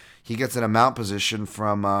discipline, he gets in a mount position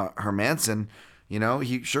from Hermansson. He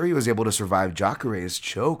was able to survive Jacare's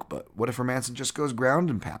choke, but what if Hermansson just goes ground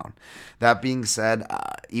and pound? That being said,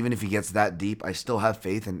 even if he gets that deep, I still have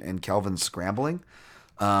faith in Kelvin's scrambling.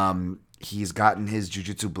 He's gotten his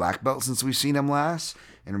jiu-jitsu black belt since we've seen him last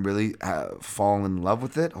and really fallen in love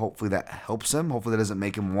with it. Hopefully that helps him. Hopefully that doesn't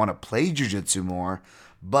make him want to play jiu-jitsu more.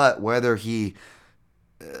 But whether he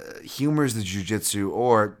humors the jiu-jitsu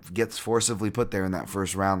or gets forcibly put there in that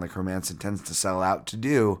first round like Hermansson tends to sell out to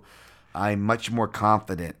do, I'm much more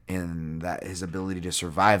confident in that his ability to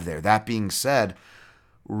survive there. That being said,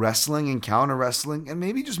 wrestling and counter wrestling and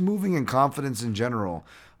maybe just moving in confidence in general.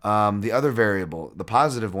 The other variable, the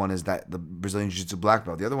positive one, is that the Brazilian Jiu-Jitsu black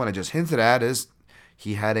belt. The other one I just hinted at is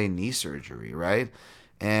he had a knee surgery, right?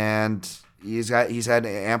 And he's had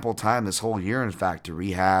ample time this whole year, in fact, to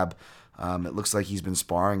rehab. It looks like he's been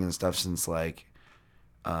sparring and stuff since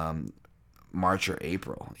March or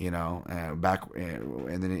April, back,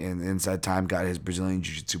 and then inside time got his Brazilian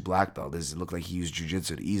Jiu-Jitsu black belt. It looked like he used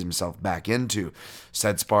Jiu-Jitsu to ease himself back into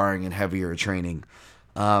said sparring and heavier training.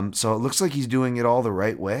 So it looks like he's doing it all the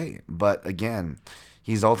right way. But again,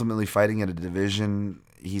 he's ultimately fighting at a division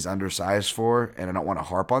he's undersized for, and I don't want to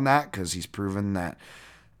harp on that because he's proven that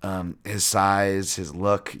his size, his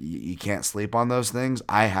look, you can't sleep on those things.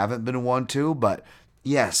 I haven't been one to, but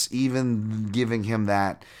yes, even giving him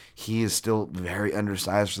that, he is still very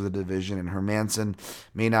undersized for the division, and Hermansson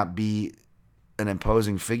may not be an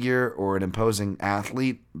imposing figure or an imposing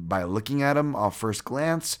athlete by looking at him off first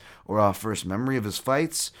glance or off first memory of his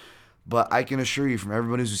fights, but I can assure you from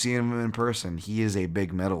everyone who's seen him in person, he is a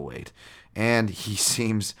big middleweight, and he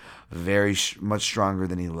seems very much stronger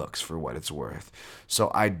than he looks for what it's worth.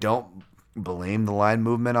 So I don't blame the line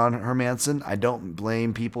movement on Hermansson. I don't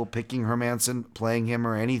blame people picking Hermansson, playing him,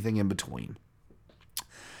 or anything in between.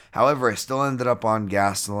 However, I still ended up on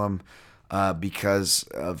Gastelum because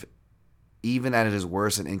of, even at his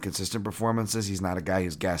worst and inconsistent performances, he's not a guy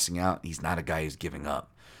who's gassing out. He's not a guy who's giving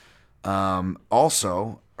up.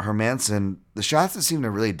 Also, Hermansson, the shots that seem to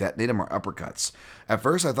really detonate him are uppercuts. At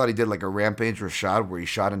first, I thought he did like a Rampage Rashad where he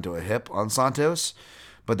shot into a hip on Santos,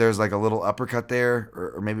 but there's like a little uppercut there,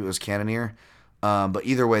 or maybe it was Cannonier. But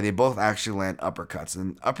either way, they both actually land uppercuts.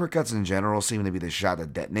 And uppercuts in general seem to be the shot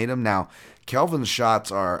that detonate him. Now, Kelvin's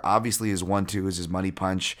shots are obviously his 1-2 is his money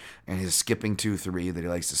punch and his skipping 2-3 that he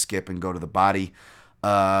likes to skip and go to the body.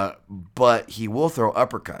 But he will throw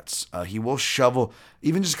uppercuts. He will shovel,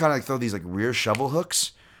 even just kind of like throw these like rear shovel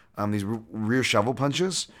hooks, these rear shovel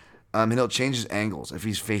punches. And he'll change his angles if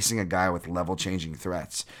he's facing a guy with level changing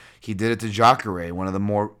threats. He did it to Jacare, one of the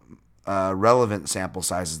more relevant sample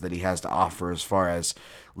sizes that he has to offer as far as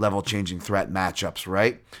level changing threat matchups,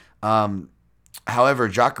 right? However,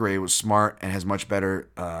 Jacare was smart and has much better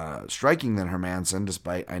striking than Hermansson,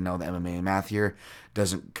 despite I know the MMA math here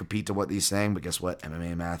doesn't compete to what he's saying, but guess what?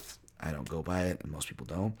 MMA math, I don't go by it, and most people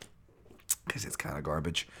don't, because it's kind of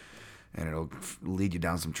garbage, and it'll lead you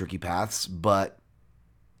down some tricky paths. But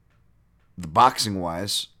the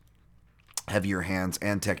boxing-wise, heavier hands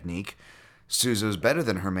and technique, Souza's better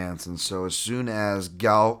than Hermansson. So as soon as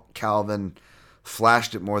Calvin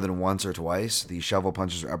flashed it more than once or twice, the shovel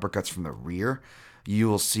punches or uppercuts from the rear, you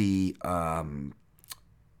will see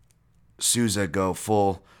Souza go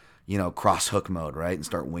full, cross hook mode, right, and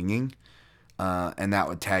start winging. And that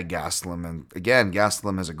would tag Gastelum. And again,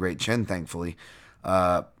 Gastelum has a great chin, thankfully.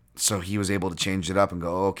 So he was able to change it up and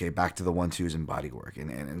go, okay, back to the 1-2s and body work.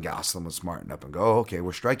 And Gastelum was smart enough and go, okay,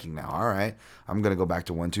 we're striking now. All right, I'm going to go back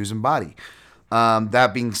to 1-2s and body.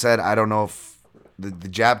 That being said, I don't know if the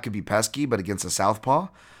jab could be pesky, but against a southpaw,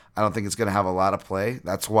 I don't think it's going to have a lot of play.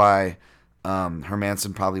 That's why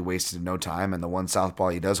Hermansson probably wasted no time, and the one southpaw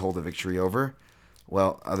he does hold a victory over,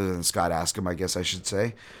 well, other than Scott Askham, I guess I should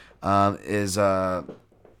say, is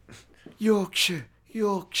Yorkshire,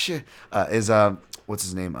 is what's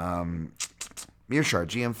his name? Mearshart,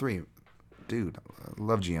 GM3. Dude, I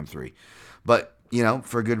love GM3. But,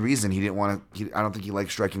 for a good reason. He didn't want to, I don't think he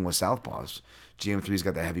liked striking with southpaws. GM3's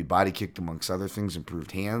got the heavy body kick, amongst other things,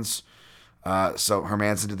 improved hands. So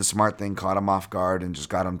Hermansson did the smart thing, caught him off guard, and just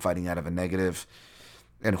got him fighting out of a negative.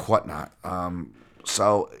 and whatnot.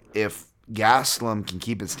 So if Gastelum can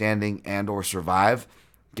keep it standing and or survive,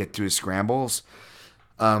 get to his scrambles,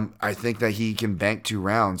 I think that he can bank 2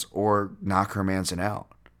 rounds or knock Hermanson out.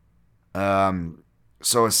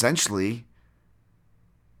 So essentially,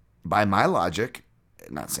 by my logic,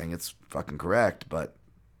 not saying it's fucking correct, but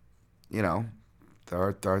you know,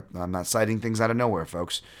 I'm not citing things out of nowhere,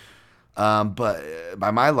 folks. But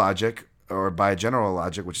by my logic, or by general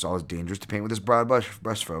logic, which is always dangerous to paint with this broad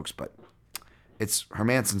brush, folks, but it's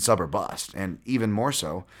Hermanson sub or bust, and even more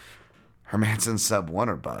so, Hermanson sub 1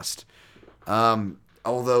 or bust.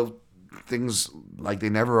 Although things like they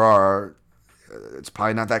never are, it's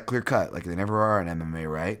probably not that clear cut, like they never are in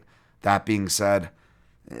MMA, right? That being said,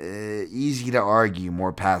 easy to argue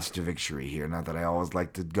more paths to victory here. Not that I always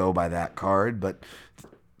like to go by that card, but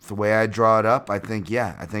the way I draw it up, I think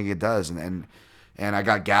it does. And I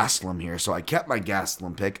got Gastelum here, so I kept my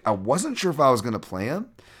Gastelum pick. I wasn't sure if I was going to play him,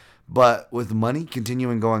 but with money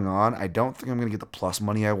continuing going on, I don't think I'm going to get the plus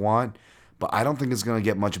money I want. But I don't think it's going to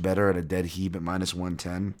get much better at a dead heap at minus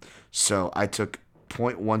 110. So I took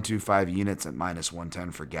 0.125 units at minus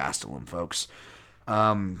 110 for Gastelum, folks.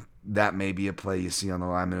 That may be a play you see on the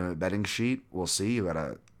Line Movement betting sheet. We'll see. You got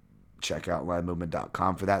to check out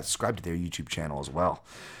linemovement.com for that. Subscribe to their YouTube channel as well.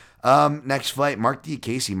 Next fight, Mark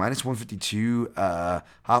Diakase, minus 152. Hotfield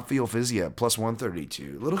Fiziev, plus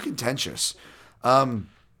 132. A little contentious.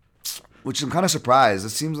 Which I'm kind of surprised. It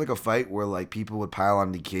seems like a fight where like people would pile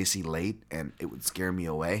on Diakase late and it would scare me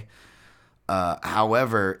away.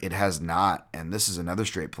 However, it has not, and this is another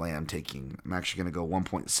straight play I'm taking. I'm actually going to go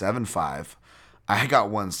 1.75. I got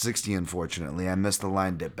 160, unfortunately. I missed the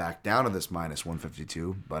line dip back down to this minus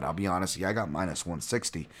 152, but I'll be honest, I got minus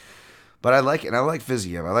 160. But I like it, and I like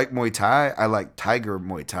Fiziev. I like Muay Thai. I like Tiger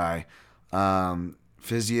Muay Thai.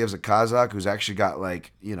 Fiziev's a Kazakh who's actually got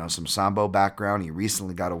some Sambo background. He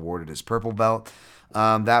recently got awarded his purple belt.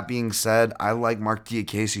 That being said, I like Mark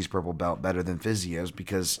Diakase's purple belt better than Fiziev's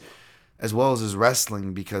because, as well as his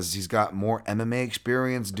wrestling, because he's got more MMA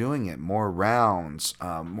experience doing it, more rounds,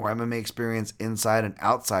 more MMA experience inside and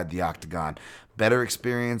outside the octagon, better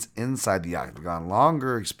experience inside the octagon,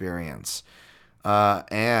 longer experience,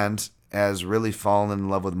 and has really fallen in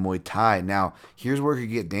love with Muay Thai. Now, here's where it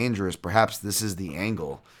could get dangerous. Perhaps this is the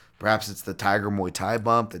angle. Perhaps it's the Tiger Muay Thai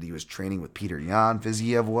bump that he was training with Peter Yan,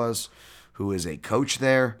 Fiziev was, who is a coach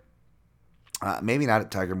there. Maybe not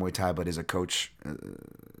at Tiger Muay Thai, but is a coach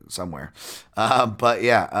somewhere. But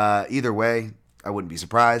yeah, either way, I wouldn't be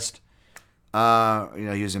surprised. He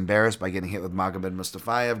was embarrassed by getting hit with Magomed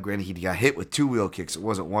Mustafayev. Granted, he got hit with 2 wheel kicks. It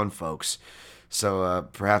wasn't one, folks. So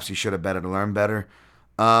perhaps he should have better to learn better.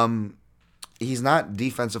 He's not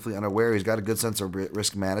defensively unaware. He's got a good sense of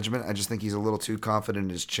risk management. I just think he's a little too confident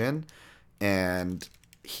in his chin. And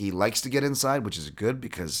he likes to get inside, which is good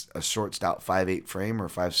because a short, stout 5'8 frame or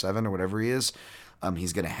 5'7 or whatever he is,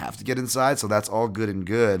 he's going to have to get inside. So that's all good and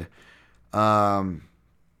good.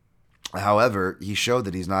 However, he showed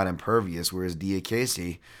that he's not impervious, whereas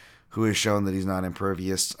Diakase, who has shown that he's not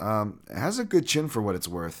impervious, has a good chin for what it's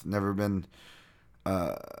worth. Never been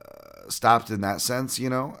stopped in that sense, he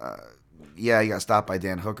got stopped by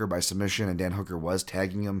Dan Hooker by submission, and Dan Hooker was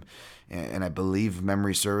tagging him, and I believe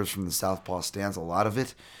memory serves from the southpaw stance, a lot of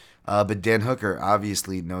it. But Dan Hooker,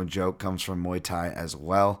 obviously, no joke, comes from Muay Thai as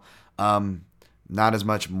well. Not as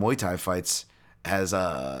much Muay Thai fights as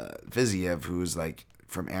Fiziev, who's like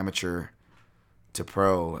from amateur to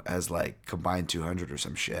pro as like combined 200 or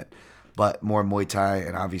some shit. But more Muay Thai,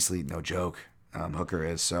 and obviously, no joke, Hooker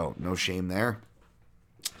is, so no shame there.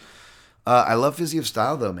 I love Fiziev's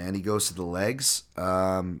style, though, man. He goes to the legs,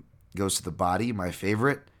 goes to the body, my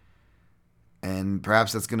favorite. And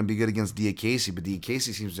perhaps that's going to be good against Diakase, but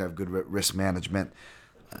Diakase seems to have good risk management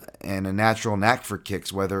and a natural knack for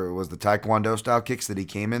kicks, whether it was the Taekwondo-style kicks that he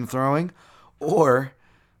came in throwing or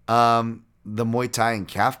the Muay Thai and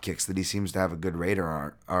calf kicks that he seems to have a good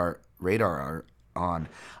radar on.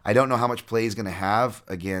 I don't know how much play he's going to have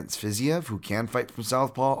against Fiziev, who can fight from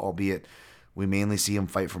southpaw, albeit we mainly see him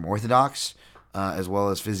fight from orthodox, as well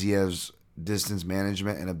as Fiziev's distance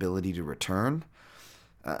management and ability to return.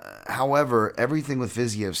 However, everything with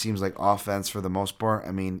Fiziev seems like offense for the most part.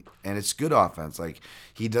 I mean, and it's good offense. Like,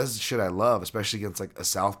 he does shit I love, especially against like a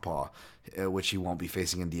southpaw, which he won't be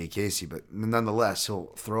facing in Diakase. But nonetheless,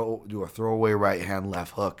 he'll do a throwaway right hand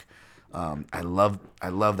left hook. I love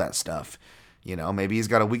that stuff. Maybe he's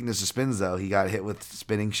got a weakness to spins, though. He got hit with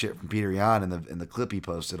spinning shit from Peter Yan in the clip he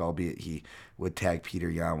posted, albeit he would tag Peter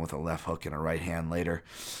Yan with a left hook and a right hand later.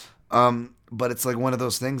 But it's like one of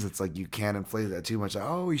those things. It's like you can't inflate that too much. Like,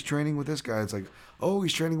 oh, he's training with this guy. It's like, oh,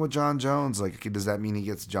 he's training with John Jones. Like, does that mean he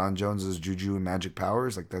gets John Jones's juju and magic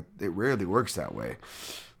powers? Like that, it rarely works that way.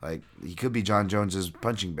 Like he could be John Jones's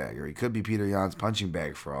punching bag, or he could be Peter Yan's punching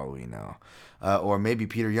bag for all we know. Or maybe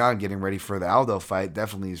Peter Yan getting ready for the Aldo fight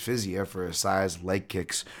definitely is Fiziev for his size, leg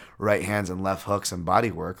kicks, right hands, and left hooks and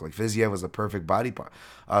body work. Like Fiziev was a perfect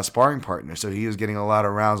sparring partner, so he was getting a lot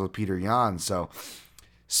of rounds with Peter Yan. So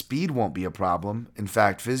speed won't be a problem. In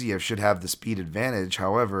fact, Fiziev should have the speed advantage.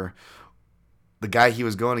 However, the guy he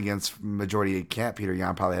was going against, majority of camp, Peter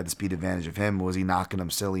Yan, probably had the speed advantage of him. Was he knocking him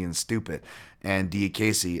silly and stupid? And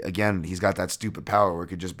Diakese, again, he's got that stupid power where it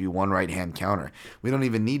could just be one right-hand counter. We don't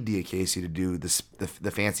even need Diakese to do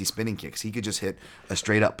the fancy spinning kicks. He could just hit a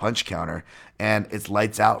straight-up punch counter, and it's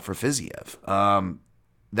lights out for Fiziev.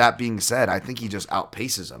 That being said, I think he just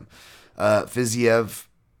outpaces him. Fiziev,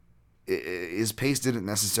 his pace didn't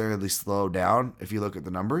necessarily slow down if you look at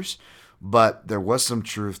the numbers. But there was some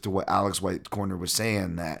truth to what Alex White Corner was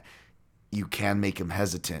saying, that you can make him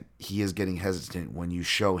hesitant. He is getting hesitant when you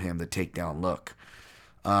show him the takedown look.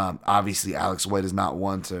 Obviously, Alex White is not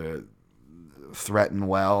one to threaten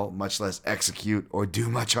well, much less execute or do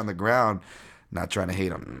much on the ground. Not trying to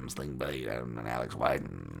hate him. Sling Blade and Alex White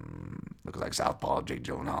looks like Southpaw, Jake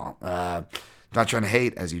Gyllenhaal. Not trying to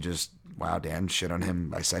hate, as you just... Wow, Dan shit on him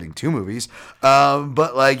by citing 2 movies.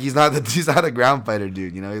 But like he's not a ground fighter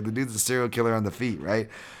dude. You know, the dude's a serial killer on the feet, right?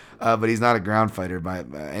 But he's not a ground fighter by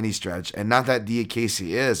any stretch. And not that Diakese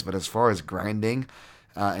is, but as far as grinding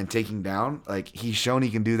and taking down, like he's shown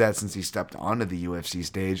he can do that since he stepped onto the UFC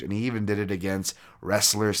stage, and he even did it against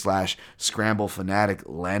wrestler/scramble fanatic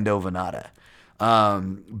Lando Venata.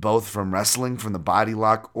 Both from wrestling from the body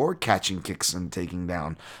lock or catching kicks and taking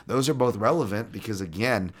down. Those are both relevant because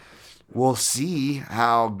again, we'll see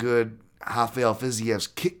how good Rafael Fiziev's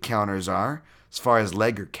kick counters are as far as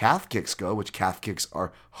leg or calf kicks go, which calf kicks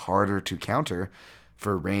are harder to counter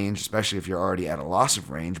for range, especially if you're already at a loss of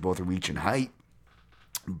range, both reach and height.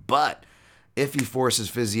 But if he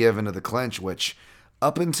forces Fiziev into the clinch, which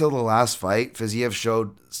up until the last fight, Fiziev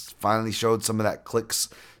finally showed some of that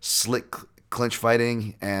slick clinch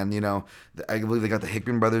fighting, and I believe they got the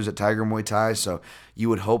Hickman brothers at Tiger Muay Thai, so you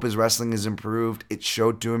would hope his wrestling is improved. It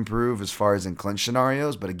showed to improve as far as in clinch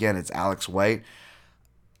scenarios, but again, it's Alex White.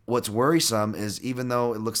 What's worrisome is even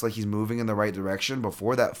though it looks like he's moving in the right direction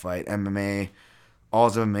before that fight, all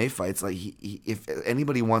his MMA fights, like if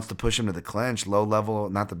anybody wants to push him to the clinch, low level,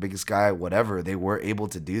 not the biggest guy, whatever, they were able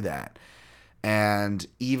to do that. And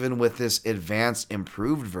even with this advanced,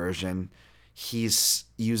 improved version, he's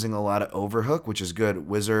using a lot of overhook, which is good.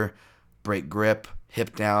 Whizzer, break grip,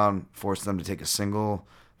 hip down, force them to take a single.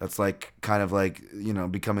 That's like kind of like,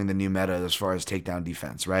 becoming the new meta as far as takedown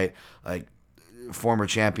defense, right? Like former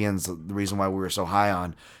champions, the reason why we were so high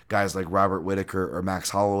on guys like Robert Whittaker or Max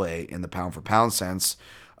Holloway in the pound for pound sense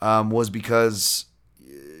was because,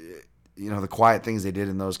 the quiet things they did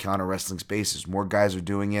in those counter wrestling spaces. More guys are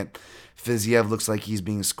doing it. Fiziev looks like he's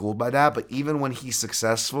being schooled by that, but even when he's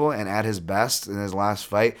successful and at his best in his last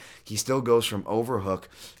fight, he still goes from overhook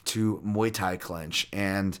to Muay Thai clinch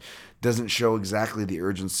and doesn't show exactly the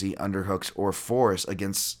urgency, underhooks, or force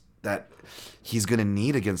against that he's going to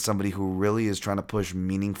need against somebody who really is trying to push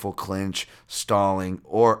meaningful clinch, stalling,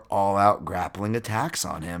 or all-out grappling attacks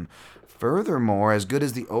on him. Furthermore, as good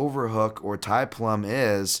as the overhook or Thai plum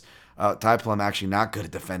is, Thai plum actually not good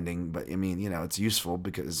at defending, but I mean, it's useful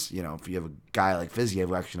because, if you have a guy like Fiziev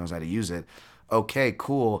who actually knows how to use it, okay,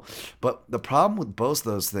 cool. But the problem with both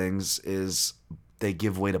those things is they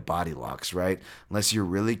give way to body locks, right? Unless you're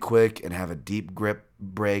really quick and have a deep grip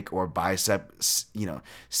break or bicep,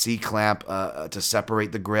 C-clamp to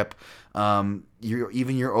separate the grip,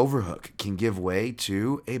 even your overhook can give way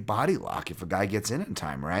to a body lock if a guy gets in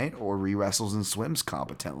time, right? Or re-wrestles and swims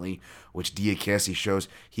competently, which Diakese shows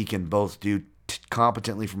he can both do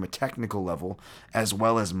competently from a technical level as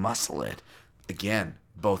well as muscle it. Again,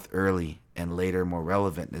 both early and later more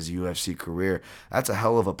relevant in his UFC career. That's a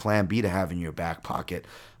hell of a plan B to have in your back pocket.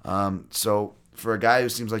 So for a guy who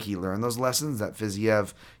seems like he learned those lessons, that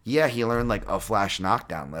Fiziev, he learned like a flash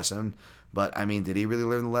knockdown lesson. But, I mean, did he really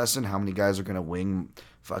learn the lesson? How many guys are going to wing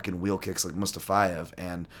fucking wheel kicks like Mustafayev?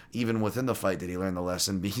 And even within the fight, did he learn the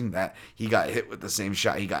lesson, being that he got hit with the same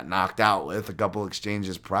shot he got knocked out with a couple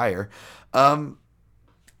exchanges prior?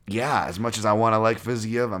 As much as I want to like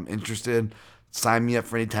Fiziev, I'm interested. Sign me up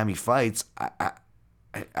for any time he fights.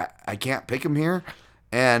 I can't pick him here.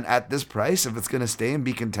 And at this price, if it's going to stay and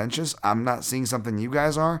be contentious, I'm not seeing something you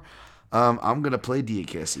guys are. I'm going to play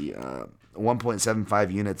Diakese.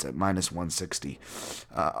 1.75 units at minus 160.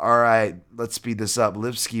 All right, let's speed this up.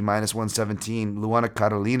 Lipski minus 117. Luana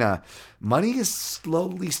Carolina. Money is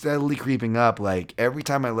slowly, steadily creeping up. Like, every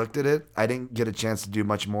time I looked at it, I didn't get a chance to do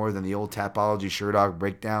much more than the old Tapology Sherdog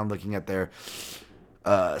breakdown, looking at their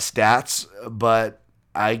stats. But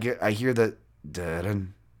I hear that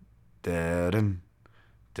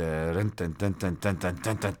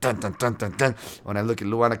when I look at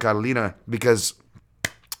Luana Carolina, because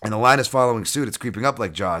and the line is following suit. It's creeping up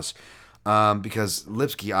like Jaws, because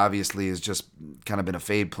Lipski obviously has just kind of been a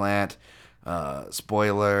fade plant,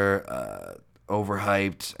 spoiler,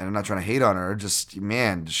 overhyped, and I'm not trying to hate on her. Just,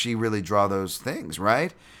 man, does she really draw those things,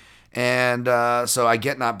 right? And so I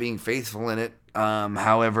get not being faithful in it.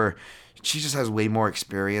 However, she just has way more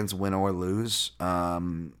experience, win or lose.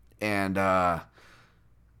 I'm gonna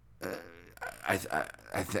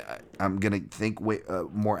think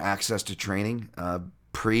more access to training,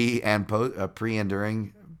 pre and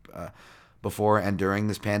during, before and during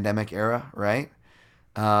this pandemic era, right?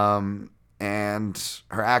 And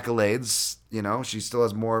her accolades, she still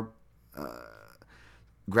has more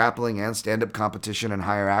grappling and stand-up competition and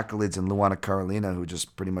higher accolades than Luana Carolina, who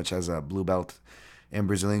just pretty much has a blue belt in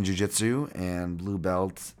Brazilian Jiu-Jitsu and blue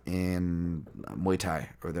belt in Muay Thai,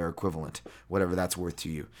 or their equivalent, whatever that's worth to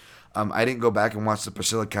you. I didn't go back and watch the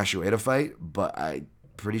Priscilla Cachoeira fight, but I'm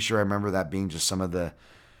pretty sure I remember that being just some of the,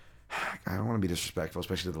 I don't want to be disrespectful,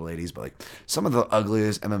 especially to the ladies, but like some of the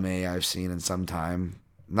ugliest MMA I've seen in some time.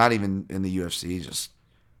 Not even in the UFC, just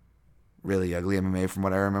really ugly MMA from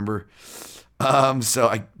what I remember. So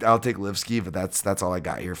I'll take Lipski, but that's all I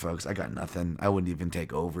got here, folks. I got nothing. I wouldn't even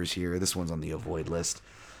take overs here. This one's on the avoid list.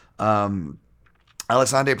 Alexandre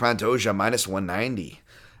Pantoja minus 190.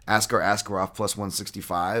 Askar Askarov plus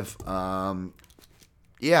 165.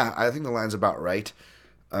 Yeah, I think the line's about right.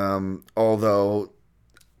 Although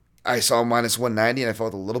I saw minus 190 and I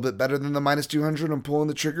felt a little bit better than the minus 200 on pulling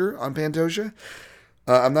the trigger on Pantoja.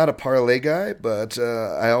 I'm not a parlay guy, but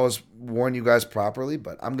I always warn you guys properly,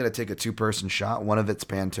 but I'm going to take a two-person shot. One of it's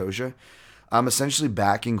Pantoja. I'm essentially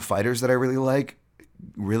backing fighters that I really like,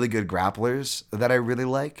 really good grapplers that I really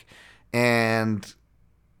like, and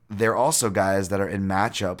they're also guys that are in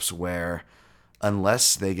matchups where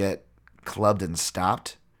unless they get clubbed and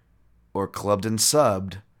stopped or clubbed and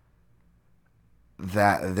subbed,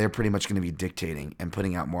 that they're pretty much going to be dictating and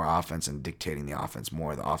putting out more offense and dictating the offense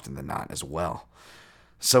more often than not as well.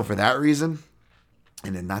 So for that reason,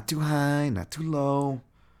 and then not too high, not too low,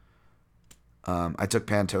 I took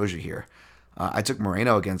Pantoja here. I took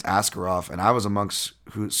Moreno against Askarov, and I was amongst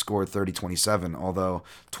who scored 30-27, although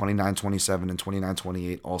 29-27 and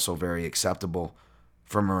 29-28 also very acceptable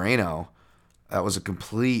for Moreno. That was a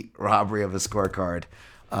complete robbery of a scorecard,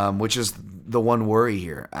 which is the one worry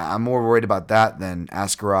here. I'm more worried about that than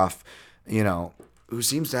Askarov, who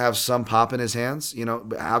seems to have some pop in his hands.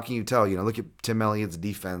 But how can you tell? Look at Tim Elliott's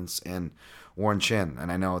defense and Warren Chin.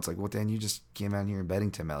 And I know it's like, well, Dan, you just came out here and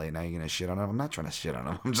betting Tim Elliott. Now you're going to shit on him. I'm not trying to shit on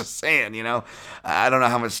him. I'm just saying, I don't know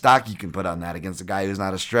how much stock you can put on that against a guy who's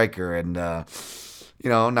not a striker and,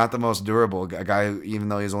 not the most durable. A guy who, even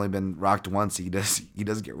though he's only been rocked once, he does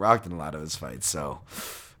get rocked in a lot of his fights. So,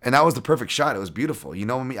 and that was the perfect shot. It was beautiful.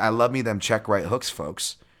 Me, I love me them check right hooks,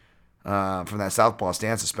 folks, from that southpaw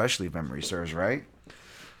stance, especially if memory serves, right?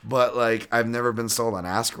 But, I've never been sold on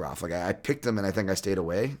Askarov. I picked him, and I think I stayed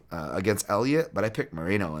away against Elliott, but I picked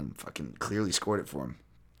Moreno and fucking clearly scored it for him.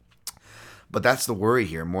 But that's the worry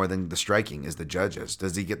here, more than the striking, is the judges.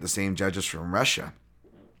 Does he get the same judges from Russia?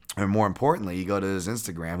 And more importantly, you go to his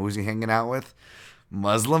Instagram. Who's he hanging out with?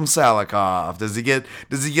 Muslim Salikov. Does he get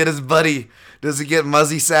his buddy? Does he get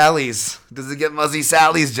Muzzy Sally's? Does he get Muzzy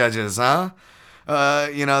Sally's judges, huh?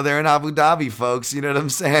 They're in Abu Dhabi, folks. You know what I'm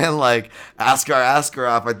saying? Askar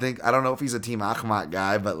Askarov, I don't know if he's a Team Akhmat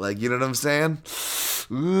guy, but you know what I'm saying?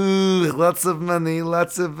 Ooh, lots of money,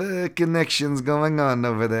 lots of connections going on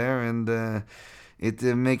over there, and it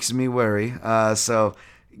makes me worry. So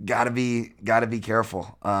gotta be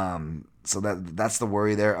careful. So that's the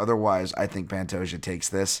worry there. Otherwise, I think Pantoja takes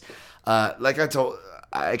this. Like I told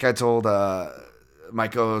my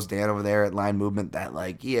co-host Dan over there at Line Movement that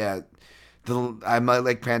I might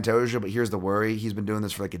like Pantoja, but here's the worry. He's been doing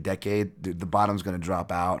this for a decade. The bottom's going to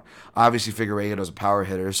drop out. Obviously, Figueiredo's a power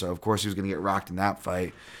hitter, so of course he was going to get rocked in that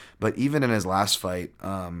fight. But even in his last fight,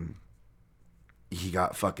 he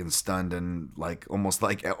got fucking stunned and almost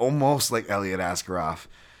like Elliot Askarov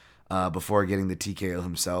before getting the TKO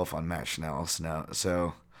himself on Matt Schnell.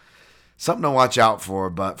 So something to watch out for.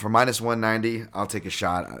 But for minus 190, I'll take a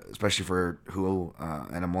shot, especially for who,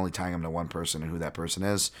 and I'm only tying him to one person and who that person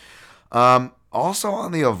is. Also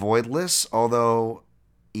on the avoid list, although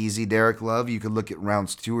easy Derek Love. You could look at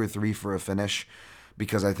rounds 2 or 3 for a finish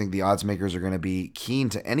because I think the odds makers are going to be keen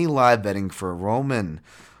to any live betting for Roman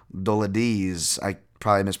Dolidze. I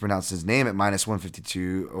probably mispronounced his name at minus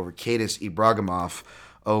 152 over Kadis Ibragimov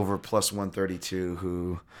over plus 132,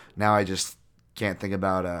 who now I just can't think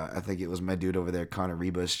about. I think it was my dude over there, Connor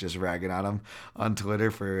Rebus, just ragging on him on Twitter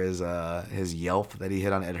for his yelp that he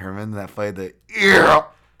hit on Ed Herman that fight. I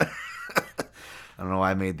don't know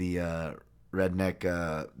why I made the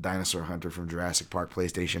redneck dinosaur hunter from Jurassic Park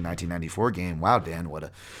PlayStation 1994 game. Wow, Dan, what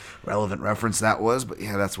a relevant reference that was. But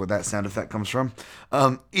yeah, that's where that sound effect comes from.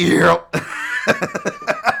 That's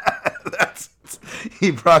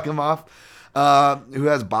Ibragimov. Who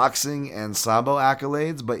has boxing and sambo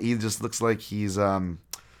accolades, but he just looks like he's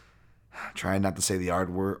trying not to say the R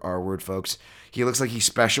word, folks. He looks like he's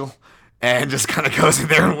special and just kind of goes in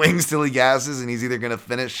there and wings till he gasses, and he's either going to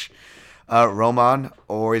finish Roman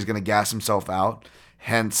or he's going to gas himself out.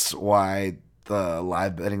 Hence why the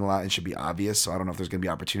live betting line should be obvious. So I don't know if there's going to be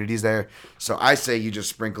opportunities there. So I say you just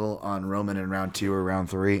sprinkle on Roman in round 2 or round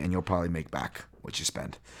 3, and you'll probably make back what you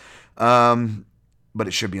spend. But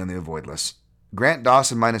it should be on the avoid list. Grant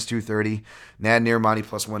Dawson minus 230, Nad Nirmani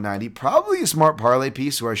plus 190. Probably a smart parlay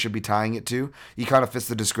piece who I should be tying it to. He kind of fits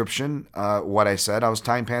the description, what I said. I was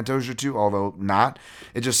tying Pantoja to, although not.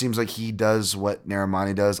 It just seems like he does what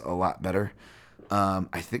Nirmani does a lot better.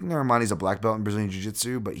 I think Nirmani's a black belt in Brazilian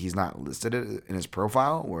Jiu-Jitsu, but he's not listed in his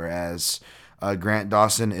profile, whereas Grant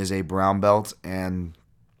Dawson is a brown belt and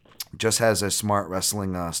just has a smart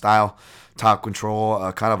wrestling style. Top control,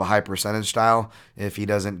 kind of a high percentage style if he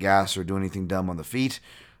doesn't gas or do anything dumb on the feet.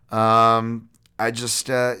 We'll have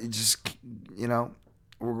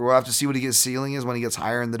to see what his ceiling is when he gets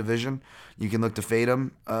higher in the division. You can look to fade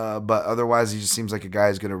him, but otherwise he just seems like a guy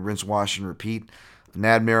who's going to rinse, wash, and repeat.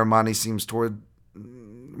 Nad Miramani seems toward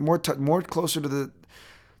more closer to the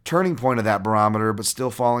turning point of that barometer, but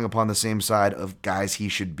still falling upon the same side of guys he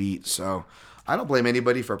should beat. So I don't blame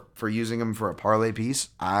anybody for using him for a parlay piece.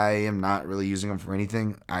 I am not really using him for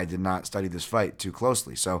anything. I did not study this fight too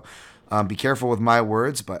closely. So be careful with my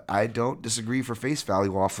words, but I don't disagree for face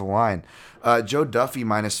value off the line. Joe Duffy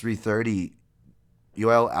minus 330.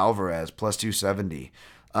 Yoel Alvarez plus 270.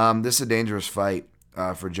 This is a dangerous fight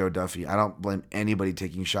for Joe Duffy. I don't blame anybody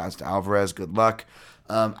taking shots to Alvarez. Good luck.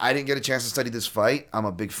 I didn't get a chance to study this fight. I'm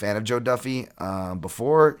a big fan of Joe Duffy.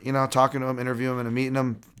 Before, talking to him, interviewing him, and meeting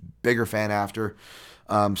him, bigger fan after.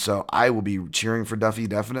 So I will be cheering for Duffy,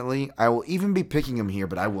 definitely. I will even be picking him here,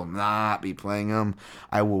 but I will not be playing him.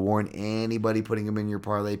 I will warn anybody putting him in your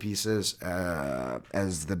parlay pieces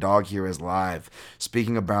as the dog here is live.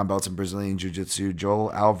 Speaking of brown belts in Brazilian Jiu-Jitsu,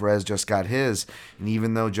 Joel Alvarez just got his. And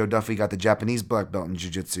even though Joe Duffy got the Japanese black belt in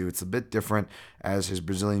Jiu-Jitsu, it's a bit different as his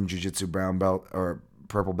Brazilian Jiu-Jitsu brown belt or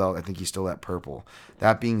purple belt. I think he's still at purple.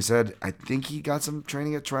 That being said, I think he got some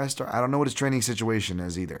training at TriStar. I don't know what his training situation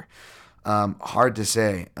is either. Hard to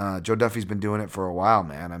say. Joe Duffy's been doing it for a while,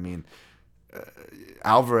 man. I mean,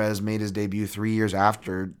 Alvarez made his debut 3 years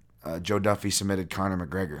after Joe Duffy submitted Conor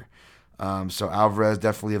McGregor. So Alvarez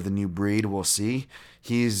definitely of the new breed. We'll see.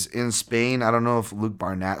 He's in Spain. I don't know if Luke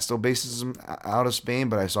Barnett still bases him out of Spain,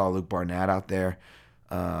 but I saw Luke Barnett out there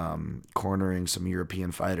cornering some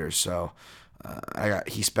European fighters. So I got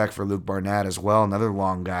he spec for Luke Barnett as well. Another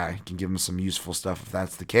long guy. Can give him some useful stuff if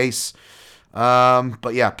that's the case.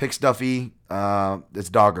 But yeah, picks Duffy. It's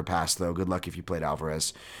dog or pass though. Good luck if you played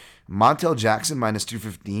Alvarez. Montel Jackson minus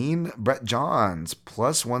 215. Brett Johns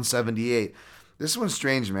plus 178. This one's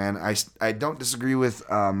strange, man. I don't disagree with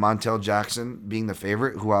Montel Jackson being the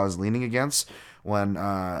favorite, who I was leaning against when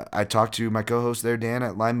I talked to my co-host there, Dan,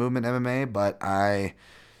 at Line Movement MMA, but I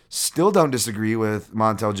still don't disagree with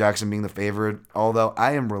Montel Jackson being the favorite, although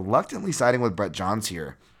I am reluctantly siding with Brett Johns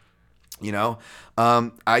here.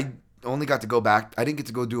 I only got to go back. I didn't get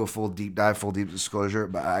to go do a full deep disclosure,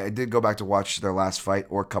 but I did go back to watch their last fight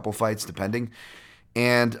or a couple fights, depending.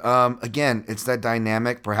 And again, it's that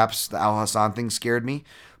dynamic. Perhaps the Al Hassan thing scared me,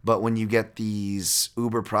 but when you get these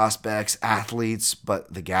uber prospects, athletes,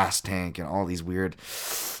 but the gas tank and all these weird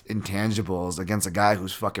intangibles against a guy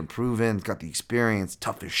who's fucking proven, got the experience,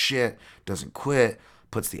 tough as shit, doesn't quit,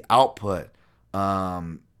 puts the output,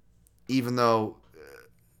 even though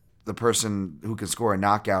the person who can score a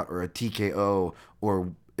knockout or a TKO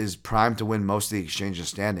or is primed to win most of the exchanges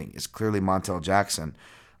standing is clearly Montel Jackson.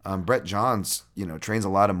 Brett Johns, trains a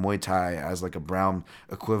lot of Muay Thai as like a brown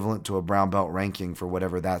equivalent to a brown belt ranking for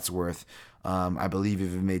whatever that's worth. I believe he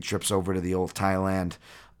even made trips over to the old Thailand.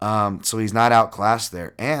 So he's not outclassed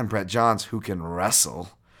there. And Brett Johns, who can wrestle,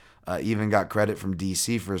 Even got credit from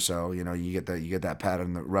DC for so. You get that pat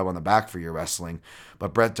on the rub on the back for your wrestling.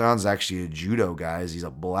 But Brett John's actually a judo guy. He's a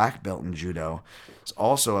black belt in judo. He's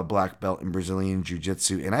also a black belt in Brazilian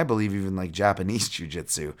jiu-jitsu, and I believe even like Japanese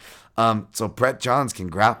jiu-jitsu. So Brett Johns can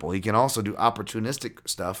grapple. He can also do opportunistic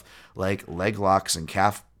stuff like leg locks and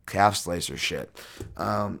calf slicer shit.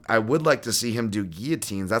 I would like to see him do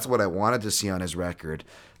guillotines. That's what I wanted to see on his record.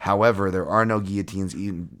 However, there are no guillotines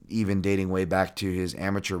even dating way back to his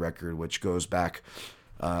amateur record, which goes back,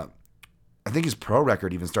 I think his pro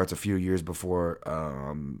record even starts a few years before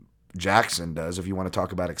Jackson does, if you want to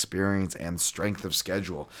talk about experience and strength of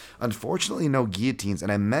schedule. Unfortunately, no guillotines.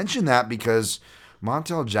 And I mention that because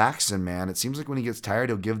Montel Jackson, man, it seems like when he gets tired,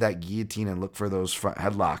 he'll give that guillotine and look for those front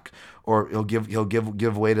headlock, or he'll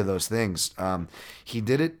give way to those things. He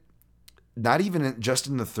did it not even just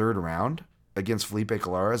in the third round against Felipe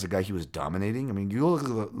Colares, a guy he was dominating. I mean, you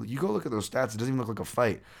go look at those stats; it doesn't even look like a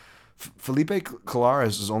fight. Felipe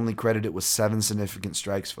Colares is only credited with 7 significant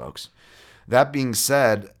strikes, folks. That being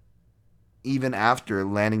said, even after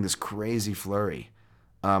landing this crazy flurry,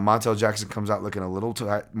 Montel Jackson comes out looking a little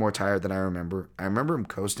more tired than I remember. I remember him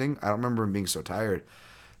coasting. I don't remember him being so tired.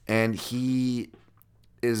 And he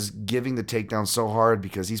is giving the takedown so hard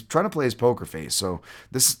because he's trying to play his poker face. So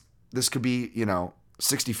this could be,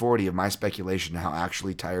 60-40 of my speculation how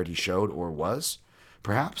actually tired he showed or was,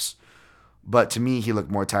 perhaps. But to me, he looked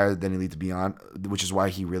more tired than he needed to be on, which is why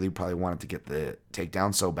he really probably wanted to get the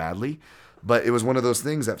takedown so badly. But it was one of those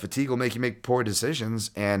things that fatigue will make you make poor decisions,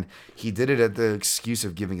 and he did it at the excuse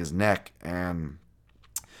of giving his neck. And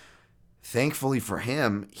thankfully for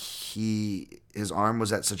him, his arm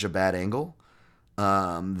was at such a bad angle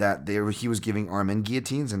that he was giving arm-in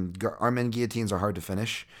guillotines, and arm-in guillotines are hard to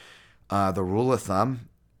finish. The rule of thumb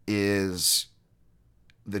is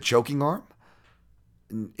the choking arm.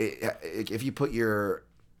 If you put your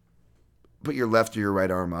left or your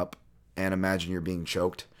right arm up and imagine you're being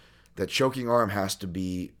choked, that choking arm has to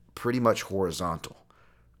be pretty much horizontal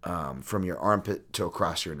from your armpit to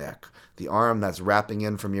across your neck. The arm that's wrapping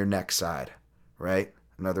in from your neck side, right?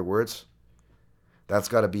 In other words, that's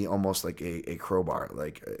got to be almost like a crowbar,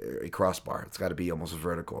 like a crossbar. It's got to be almost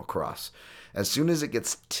vertical across. As soon as it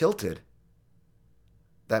gets tilted,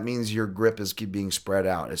 that means your grip is being spread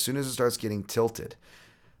out. As soon as it starts getting tilted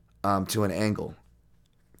to an angle,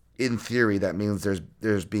 in theory, that means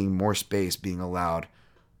there's being more space being allowed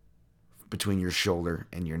between your shoulder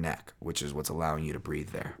and your neck, which is what's allowing you to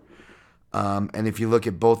breathe there. And if you look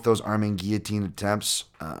at both those arm and guillotine attempts,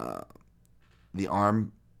 the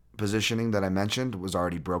arm positioning that I mentioned was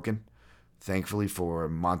already broken, thankfully for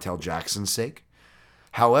Montel Jackson's sake.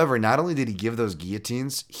 However, not only did he give those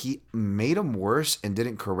guillotines, he made them worse and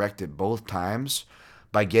didn't correct it both times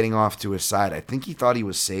by getting off to his side. I think he thought he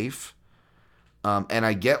was safe. And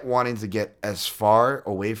I get wanting to get as far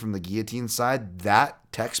away from the guillotine side. That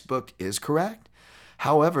textbook is correct.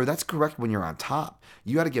 However, that's correct when you're on top.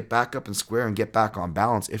 You got to get back up and square and get back on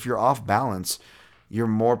balance. If you're off balance, you're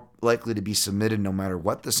more likely to be submitted no matter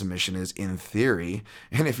what the submission is, in theory.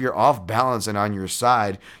 And if you're off balance and on your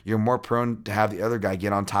side, you're more prone to have the other guy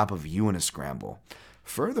get on top of you in a scramble.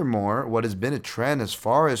 Furthermore, what has been a trend as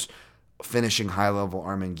far as finishing high-level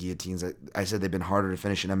arm-in guillotines, I said they've been harder to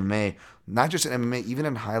finish in MMA. Not just in MMA, even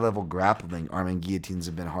in high-level grappling, arm-in guillotines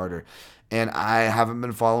have been harder. And I haven't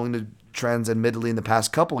been following the trends, admittedly, in the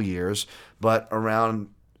past couple years, but around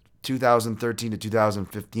 2013 to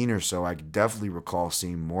 2015 or so, I definitely recall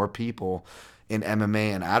seeing more people in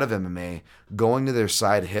MMA and out of MMA going to their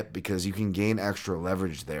side hip because you can gain extra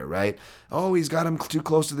leverage there, right? Oh, he's got him too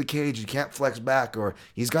close to the cage, he can't flex back, or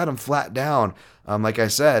he's got him flat down. Like I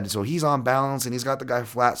said, so he's on balance and he's got the guy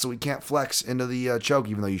flat, so he can't flex into the choke,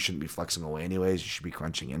 even though you shouldn't be flexing away anyways. You should be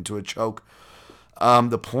crunching into a choke.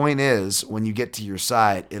 The point is, when you get to your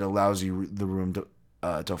side, it allows you the room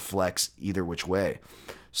to flex either which way.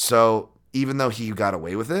 So even though he got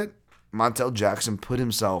away with it, Montel Jackson put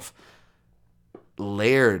himself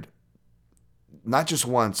layered not just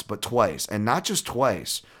once, but twice. And not just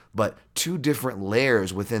twice, but 2 different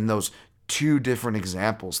layers within those 2 different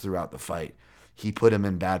examples throughout the fight. He put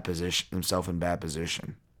himself in bad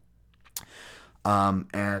position.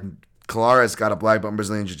 And Colares got a black belt in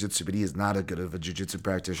Brazilian Jiu-Jitsu, but he is not as good of a Jiu-Jitsu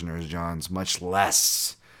practitioner as Johns, much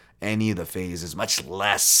less any of the phases, much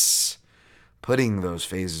less putting those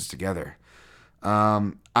phases together.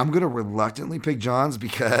 I'm going to reluctantly pick Johns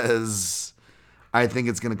because I think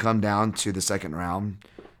it's going to come down to the second round.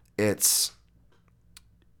 It's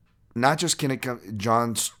not just can it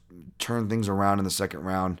Johns turn things around in the second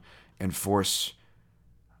round and force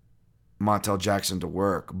Montel Jackson to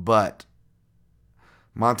work, but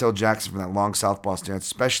Montel Jackson from that long southpaw stance,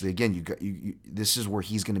 especially, again, this is where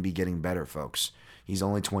he's going to be getting better, folks. He's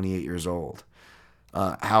only 28 years old.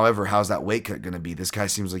 However, how's that weight cut going to be? This guy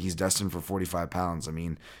seems like he's destined for 45 pounds. I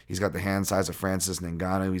mean, he's got the hand size of Francis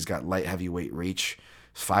Ngannou. He's got light heavyweight reach.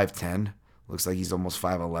 5'10". Looks like he's almost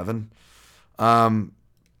 5'11".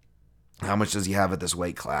 How much does he have at this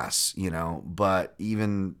weight class? But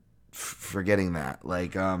even forgetting that,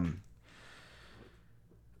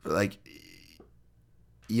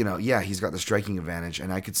 yeah, he's got the striking advantage,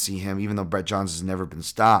 and I could see him, even though Brett Johns has never been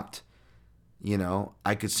stopped,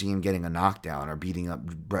 I could see him getting a knockdown or beating up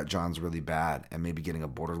Brett Johns really bad and maybe getting a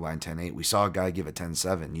borderline 10-8. We saw a guy give it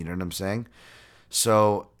 10-7, you know what I'm saying?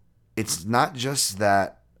 So it's not just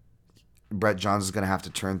that Brett Johns is going to have to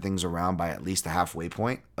turn things around by at least the halfway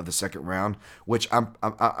point of the second round, which I'm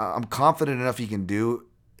confident enough he can do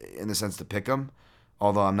in the sense to pick him,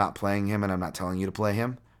 although I'm not playing him and I'm not telling you to play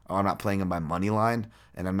him. Or I'm not playing him by money line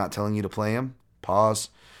and I'm not telling you to play him. Pause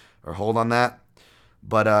or hold on that.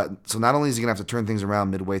 But so not only is he going to have to turn things around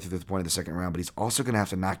midway through the point of the second round, but he's also going to have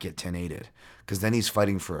to not get 10-8'd because then he's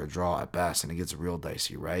fighting for a draw at best and it gets real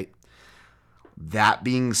dicey, right? That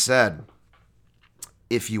being said,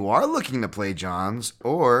 if you are looking to play Johns,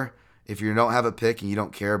 or if you don't have a pick and you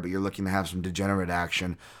don't care but you're looking to have some degenerate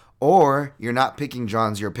action, or you're not picking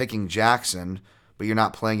Johns, you're picking Jackson, but you're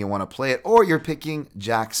not playing and want to play it, or you're picking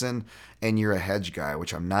Jackson and you're a hedge guy,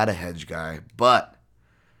 which I'm not a hedge guy, but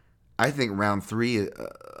I think round 3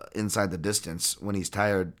 inside the distance when he's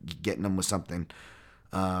tired, getting him with something,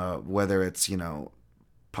 whether it's,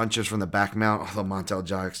 punches from the back mount, although Montel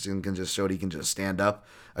Jackson can just show he can just stand up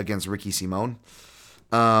against Ricky Simon.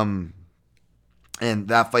 And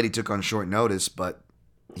that fight he took on short notice, but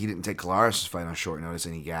he didn't take Kolaris' fight on short notice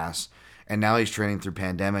any gas. And now he's training through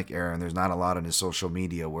pandemic era, and there's not a lot on his social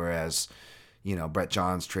media, whereas, Brett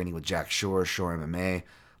Johns training with Jack Shore MMA.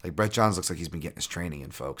 Like, Brett Johns looks like he's been getting his training in,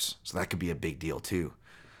 folks. So that could be a big deal, too.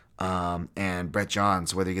 And Brett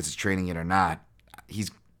Johns, whether he gets his training in or not,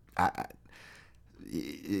 even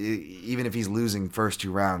if he's losing first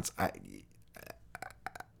 2 rounds,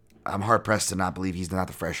 I'm hard-pressed to not believe he's not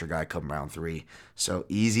the fresher guy come round 3. So,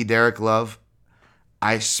 easy Derek Love.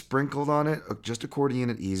 I sprinkled on it, just accordion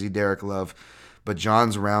it, easy Derek Love. But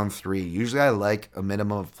Johns round 3. Usually I like a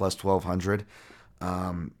minimum of plus 1,200.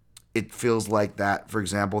 It feels like that, for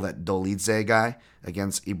example, that Dolidze guy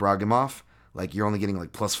against Ibragimov. Like, you're only getting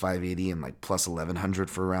like plus 580 and like plus 1,100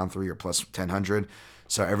 for round 3 or plus 1,000.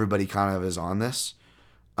 So everybody kind of is on this.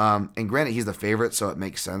 And granted, he's the favorite, so it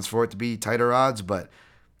makes sense for it to be tighter odds. But,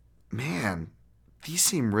 man, these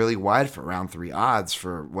seem really wide for round 3 odds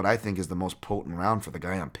for what I think is the most potent round for the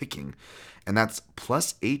guy I'm picking. And that's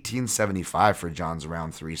plus 1875 for Johns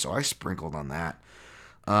round 3. So I sprinkled on that.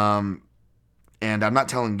 And I'm not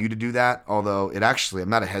telling you to do that, although I'm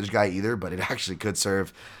not a hedge guy either, but it actually could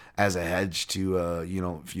serve as a hedge to,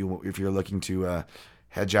 if you're looking to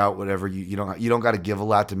hedge out whatever you don't got to give a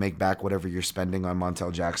lot to make back whatever you're spending on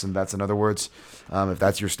Montel Jackson bets, in other words, if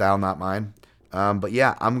that's your style, not mine. But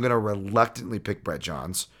yeah, I'm gonna reluctantly pick Brett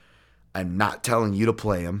Johns. I'm not telling you to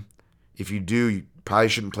play him. If you do, you probably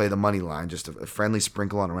shouldn't play the money line. Just a friendly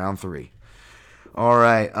sprinkle on round 3. All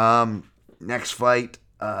right. Next fight.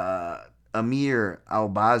 Amir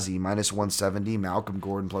Albazi minus 170, Malcolm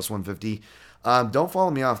Gordon plus 150. Don't follow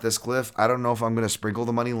me off this cliff. I don't know if I'm going to sprinkle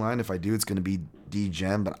the money line. If I do, it's going to be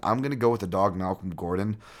D-Gen, but I'm going to go with the dog Malcolm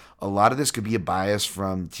Gordon. A lot of this could be a bias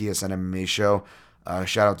from TSN MMA show.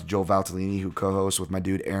 Shout out to Joe Valtellini, who co-hosts with my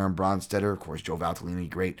dude Aaron Bronstetter. Of course, Joe Valtellini,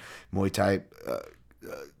 great Muay Thai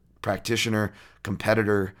practitioner,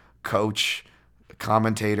 competitor, coach,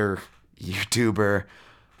 commentator, YouTuber,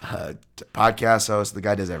 podcast host. The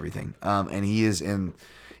guy does everything, and he is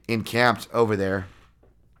encamped over there,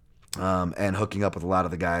 and hooking up with a lot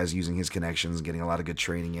of the guys, using his connections, getting a lot of good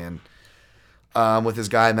training in. With his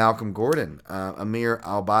guy Malcolm Gordon, Amir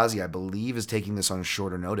Albazi, I believe, is taking this on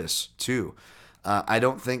shorter notice too. I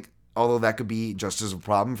don't think, although that could be just as a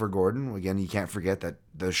problem for Gordon. Again, you can't forget that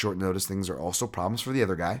the short notice things are also problems for the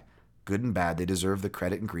other guy. Good and bad. They deserve the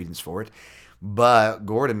credit and credence for it. But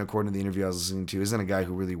Gordon, according to the interview I was listening to, isn't a guy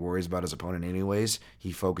who really worries about his opponent anyways.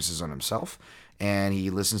 He focuses on himself, and he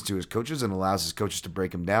listens to his coaches and allows his coaches to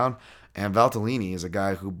break him down. And Valtellini is a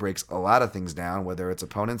guy who breaks a lot of things down, whether it's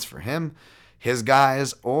opponents for him, his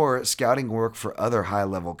guys, or scouting work for other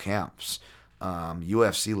high-level camps.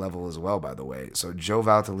 UFC level as well, by the way. So Joe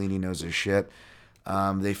Valtellini knows his shit.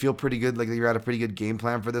 They feel pretty good, like they had a pretty good game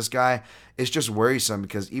plan for this guy. It's just worrisome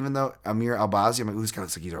because even though Amir Albazi, this guy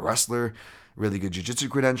looks like he's a wrestler, really good jiu-jitsu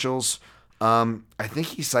credentials. I think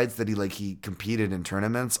he cites that he competed in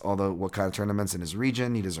tournaments, although what kind of tournaments in his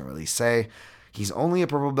region, he doesn't really say. He's only a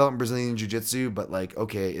purple belt in Brazilian Jiu-Jitsu, but like,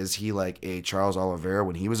 okay, is he like a Charles Oliveira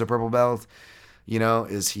when he was a purple belt?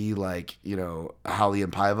 Is he like,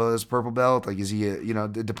 Raulian Paiva is purple belt? Like, is he,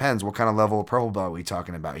 it depends. What kind of level of purple belt are we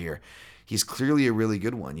talking about here? He's clearly a really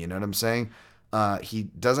good one. You know what I'm saying? He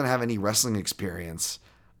doesn't have any wrestling experience,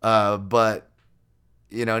 but,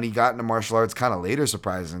 and he got into martial arts kind of later,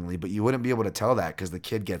 surprisingly, but you wouldn't be able to tell that because the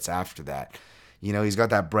kid gets after that. He's got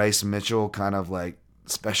that Bryce Mitchell kind of like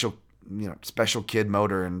special kid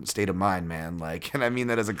motor and state of mind, man. Like, and I mean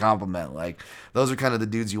that as a compliment. Like, those are kind of the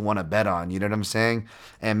dudes you want to bet on. You know what I'm saying?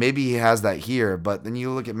 And maybe he has that here, but then you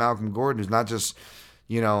look at Malcolm Gordon, who's not just,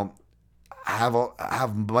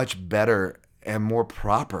 have much better and more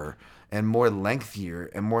proper and more lengthier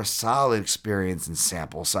and more solid experience in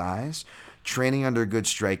sample size, training under good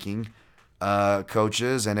striking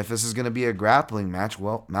coaches. And if this is going to be a grappling match,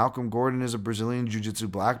 well, Malcolm Gordon is a Brazilian Jiu-Jitsu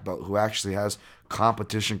black belt who actually has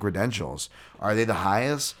competition credentials. Are they the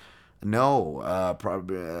highest? No,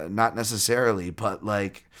 probably not necessarily, but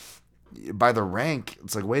like by the rank,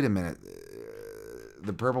 it's like, wait a minute,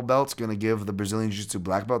 the purple belt's going to give the Brazilian Jiu-Jitsu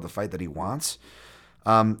black belt the fight that he wants.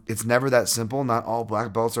 It's never that simple. Not all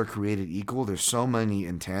black belts are created equal. There's so many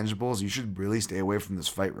intangibles. You should really stay away from this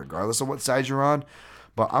fight regardless of what side you're on.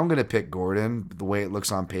 But I'm going to pick Gordon the way it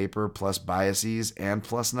looks on paper, plus biases and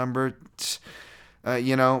plus number.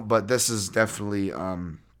 But this is definitely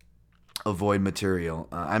avoid material.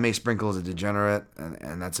 I may sprinkle as a degenerate,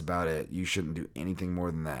 and that's about it. You shouldn't do anything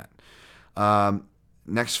more than that.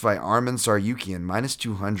 Next fight, Arman Tsarukyan, minus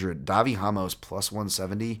 200. Davi Ramos, plus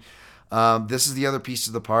 170. This is the other piece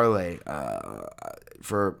of the parlay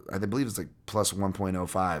for, I believe it's like plus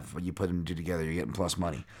 1.05. When you put them two together, you're getting plus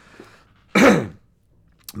money.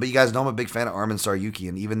 But you guys know I'm a big fan of Arman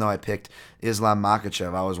Tsarukyan. Even though I picked Islam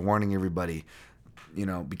Makhachev, I was warning everybody,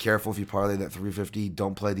 be careful if you parlay that 350.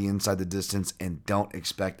 Don't play the inside the distance, and don't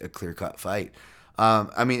expect a clear-cut fight.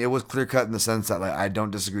 It was clear-cut in the sense that I don't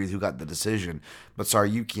disagree with who got the decision, but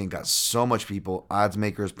Tsarukyan got so much people, odds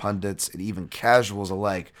makers, pundits, and even casuals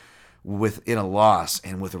alike, in a loss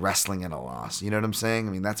and with wrestling in a loss. You know what I'm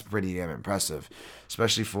saying? That's pretty damn impressive,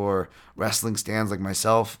 especially for wrestling stands like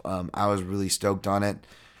myself. I was really stoked on it.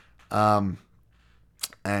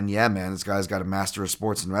 And yeah, man, this guy's got a master of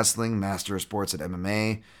sports in wrestling, master of sports at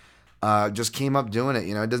MMA. Just came up doing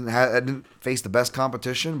it. I didn't face the best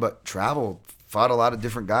competition, but traveled, fought a lot of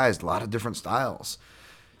different guys, a lot of different styles.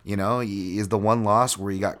 He is the one loss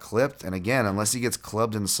where he got clipped. And again, unless he gets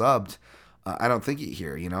clubbed and subbed, I don't think it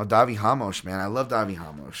here. Davi Ramos, man, I love Davi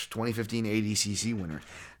Ramos, 2015 ADCC winner.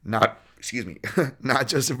 Not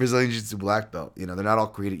just a Brazilian Jiu-Jitsu black belt. They're not all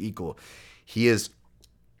created equal. He is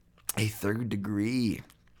a third degree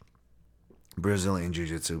Brazilian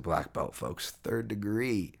Jiu-Jitsu black belt, folks. Third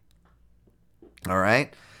degree. All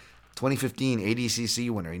right? 2015 ADCC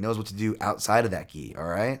winner. He knows what to do outside of that gi, all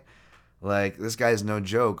right? Like, this guy's no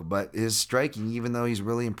joke, but his striking, even though he's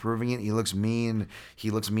really improving it, he looks mean.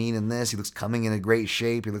 He looks mean in this. He looks coming in a great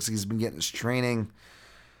shape. He looks like he's been getting his training.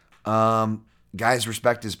 Guys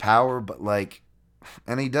respect his power, but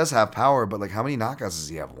and he does have power, but how many knockouts does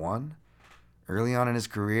he have? One? Early on in his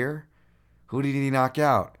career? Who did he knock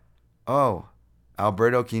out? Oh,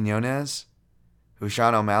 Alberto Quinones, who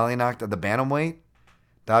Sean O'Malley knocked at the bantamweight.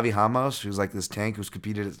 Davi Ramos, who's like this tank who's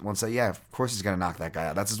competed at one side. Yeah, of course he's going to knock that guy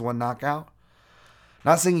out. That's his one knockout.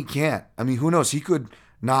 Not saying he can't. Who knows? He could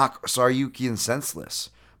knock Tsarukyan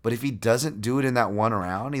senseless. But if he doesn't do it in that one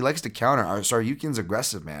round, he likes to counter. Tsarukyan's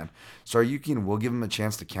aggressive, man. Tsarukyan will give him a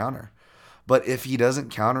chance to counter. But if he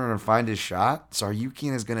doesn't counter and find his shot,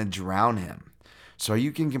 Tsarukyan is going to drown him.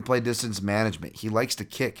 Tsarukyan can play distance management. He likes to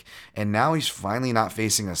kick. And now he's finally not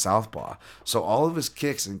facing a southpaw. So all of his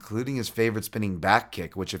kicks, including his favorite spinning back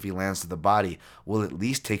kick, which if he lands to the body, will at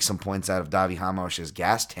least take some points out of Davi Ramos'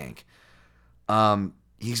 gas tank.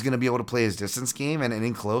 He's going to be able to play his distance game, and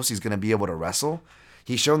in close, he's going to be able to wrestle.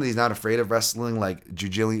 He's shown that he's not afraid of wrestling like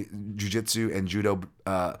jiu-jitsu and judo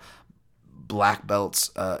black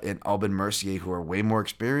belts in Albin Mercier, who are way more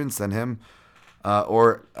experienced than him,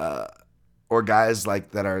 or guys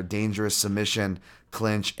that are dangerous submission,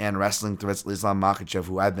 clinch, and wrestling threats. Islam Makhachev,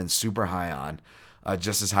 who I've been super high on,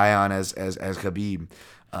 just as high on as Khabib,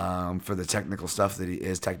 for the technical stuff that he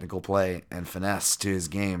is, technical play and finesse to his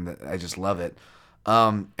game. That I just love it.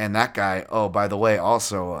 And that guy, oh, by the way,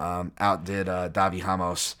 also outdid Davi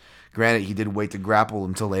Ramos. Granted, he did wait to grapple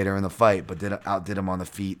until later in the fight, but outdid him on the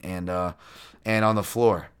feet and on the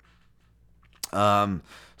floor.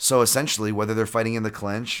 So essentially, whether they're fighting in the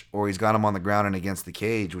clinch or he's got him on the ground and against the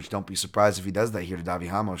cage, which don't be surprised if he does that here to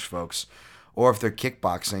Davi Ramos, folks, or if they're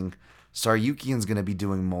kickboxing, Tsarukyan's going to be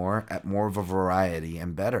doing more at more of a variety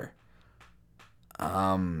and better.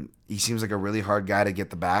 He seems like a really hard guy to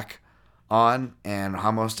get the back on, and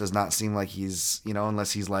Ramos does not seem like he's,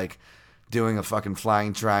 unless he's like doing a fucking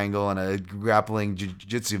flying triangle in a grappling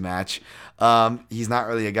jiu-jitsu match. He's not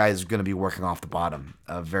really a guy who's going to be working off the bottom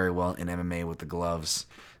very well in MMA with the gloves,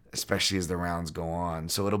 especially as the rounds go on.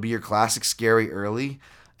 So it'll be your classic scary early,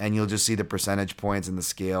 and you'll just see the percentage points in the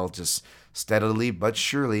scale just steadily but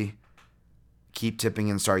surely keep tipping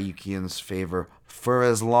in Saryukian's favor for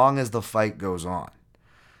as long as the fight goes on.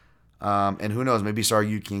 And who knows, maybe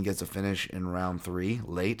Saryukian gets a finish in round 3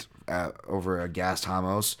 late over a gassed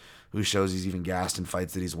Ramos, who shows he's even gassed in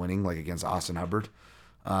fights that he's winning, like against Austin Hubbard.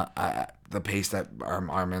 The pace that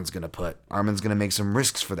Arman's going to put. Arman's going to make some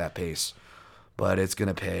risks for that pace, but it's going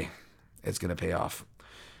to pay. It's going to pay off.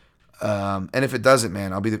 And if it doesn't,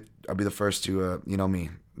 man, I'll be the first to, me,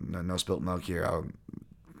 no spilt milk here.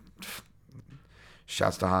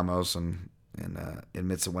 Shouts to Ramos and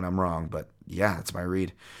admits it when I'm wrong, but yeah, that's my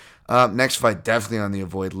read. Next fight, definitely on the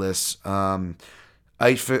avoid list.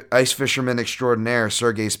 Ice Fisherman Extraordinaire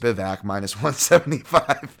Sergey Spivak, minus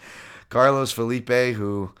 175. Carlos Felipe,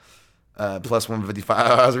 who plus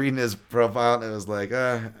 155. I was reading his profile, and it was like,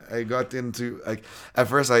 I got into, like, at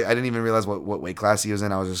first I didn't even realize what weight class he was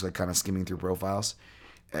in. I was just like kind of skimming through profiles,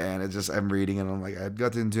 and I'm reading, and I'm like, I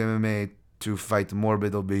got into MMA to fight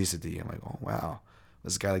morbid obesity. I'm like, oh, wow.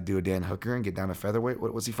 This guy like do a Dan Hooker and get down to featherweight?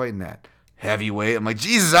 What was he fighting at? Heavyweight. I'm like,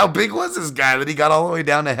 Jesus, how big was this guy that he got all the way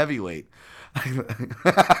down to heavyweight?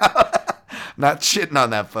 Not shitting on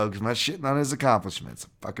that, folks. I'm not shitting on his accomplishments. I'm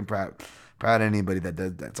fucking proud of anybody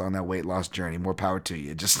that's on that weight loss journey. More power to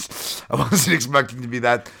you. Just, I wasn't expecting to be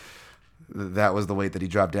that was the weight that he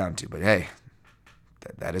dropped down to. But hey,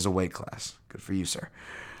 that is a weight class. Good for you, sir.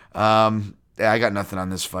 Yeah, I got nothing on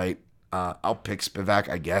this fight. I'll pick Spivak,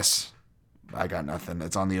 I guess. I got nothing.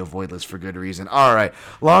 It's on the avoid list for good reason. All right.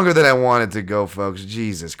 Longer than I wanted to go, folks.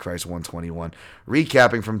 Jesus Christ, 121.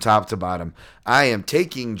 Recapping from top to bottom. I am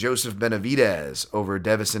taking Joseph Benavidez over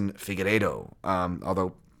Devison Figueiredo.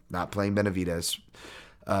 Although not playing Benavidez.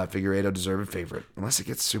 Figueiredo deserved favorite. Unless it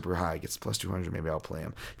gets super high. It gets plus 200. Maybe I'll play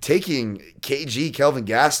him. Taking KG Kelvin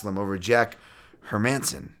Gastelum over Jack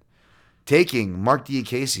Hermanson. Taking Mark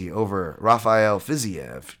Diakese over Rafael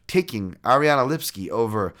Fiziev. Taking Ariana Lipski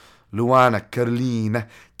over Luana Carlin,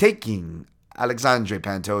 taking Alexandre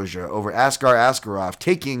Pantoja over Askar Askarov,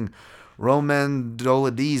 taking Roman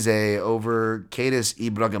Dolidze over Kadis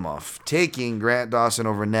Ibragimov, taking Grant Dawson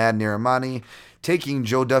over Nad Niramani, taking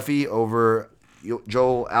Joe Duffy over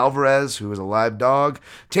Joel Alvarez, who is a live dog,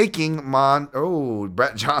 taking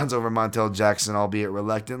Brett Johns over Montel Jackson, albeit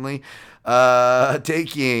reluctantly,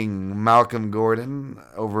 taking Malcolm Gordon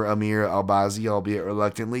over Amir Albazi, albeit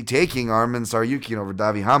reluctantly, taking Arman Saryukian over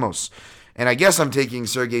Davi Ramos, and I guess I'm taking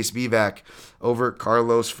Sergey Spivak over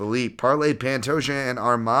Carlos Felipe. Parlayed Pantoja and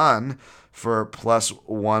Arman for plus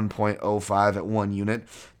 1.05 at 1 unit.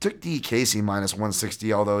 Took Casey minus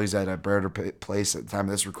 160, although he's at a better place at the time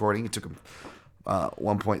of this recording. It took him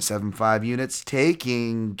 1.75 units.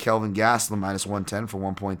 Taking Kelvin Gastelum minus 110 for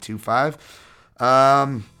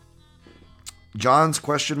 1.25. John's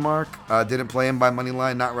question mark. Didn't play him by money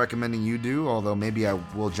line. Not recommending you do, although maybe I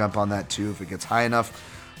will jump on that too if it gets high enough.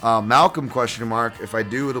 Malcolm question mark. If I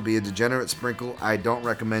do, it'll be a degenerate sprinkle. I don't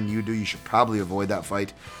recommend you do. You should probably avoid that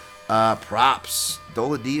fight. Props.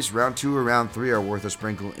 Dolidze, round 2 or round 3 are worth a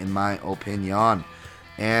sprinkle in my opinion.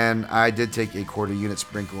 And I did take a quarter unit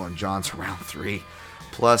sprinkle on John's round 3.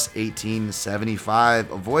 Plus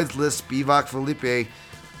 1875. Avoids list Spivak Felipe.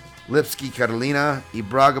 Lipski, Carolina,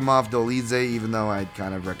 Ibragimov, Dolidze, even though I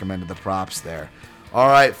kind of recommended the props there. All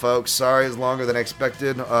right, folks. Sorry it's longer than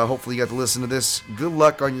expected. Hopefully you got to listen to this. Good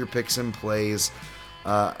luck on your picks and plays.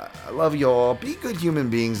 I love you all. Be good human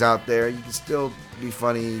beings out there. You can still be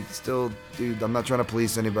funny. Dude, I'm not trying to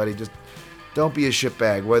police anybody. Just don't be a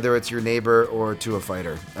shitbag, whether it's your neighbor or to a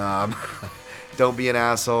fighter. Don't be an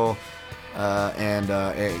asshole. And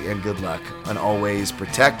good luck. And always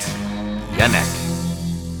protect your neck.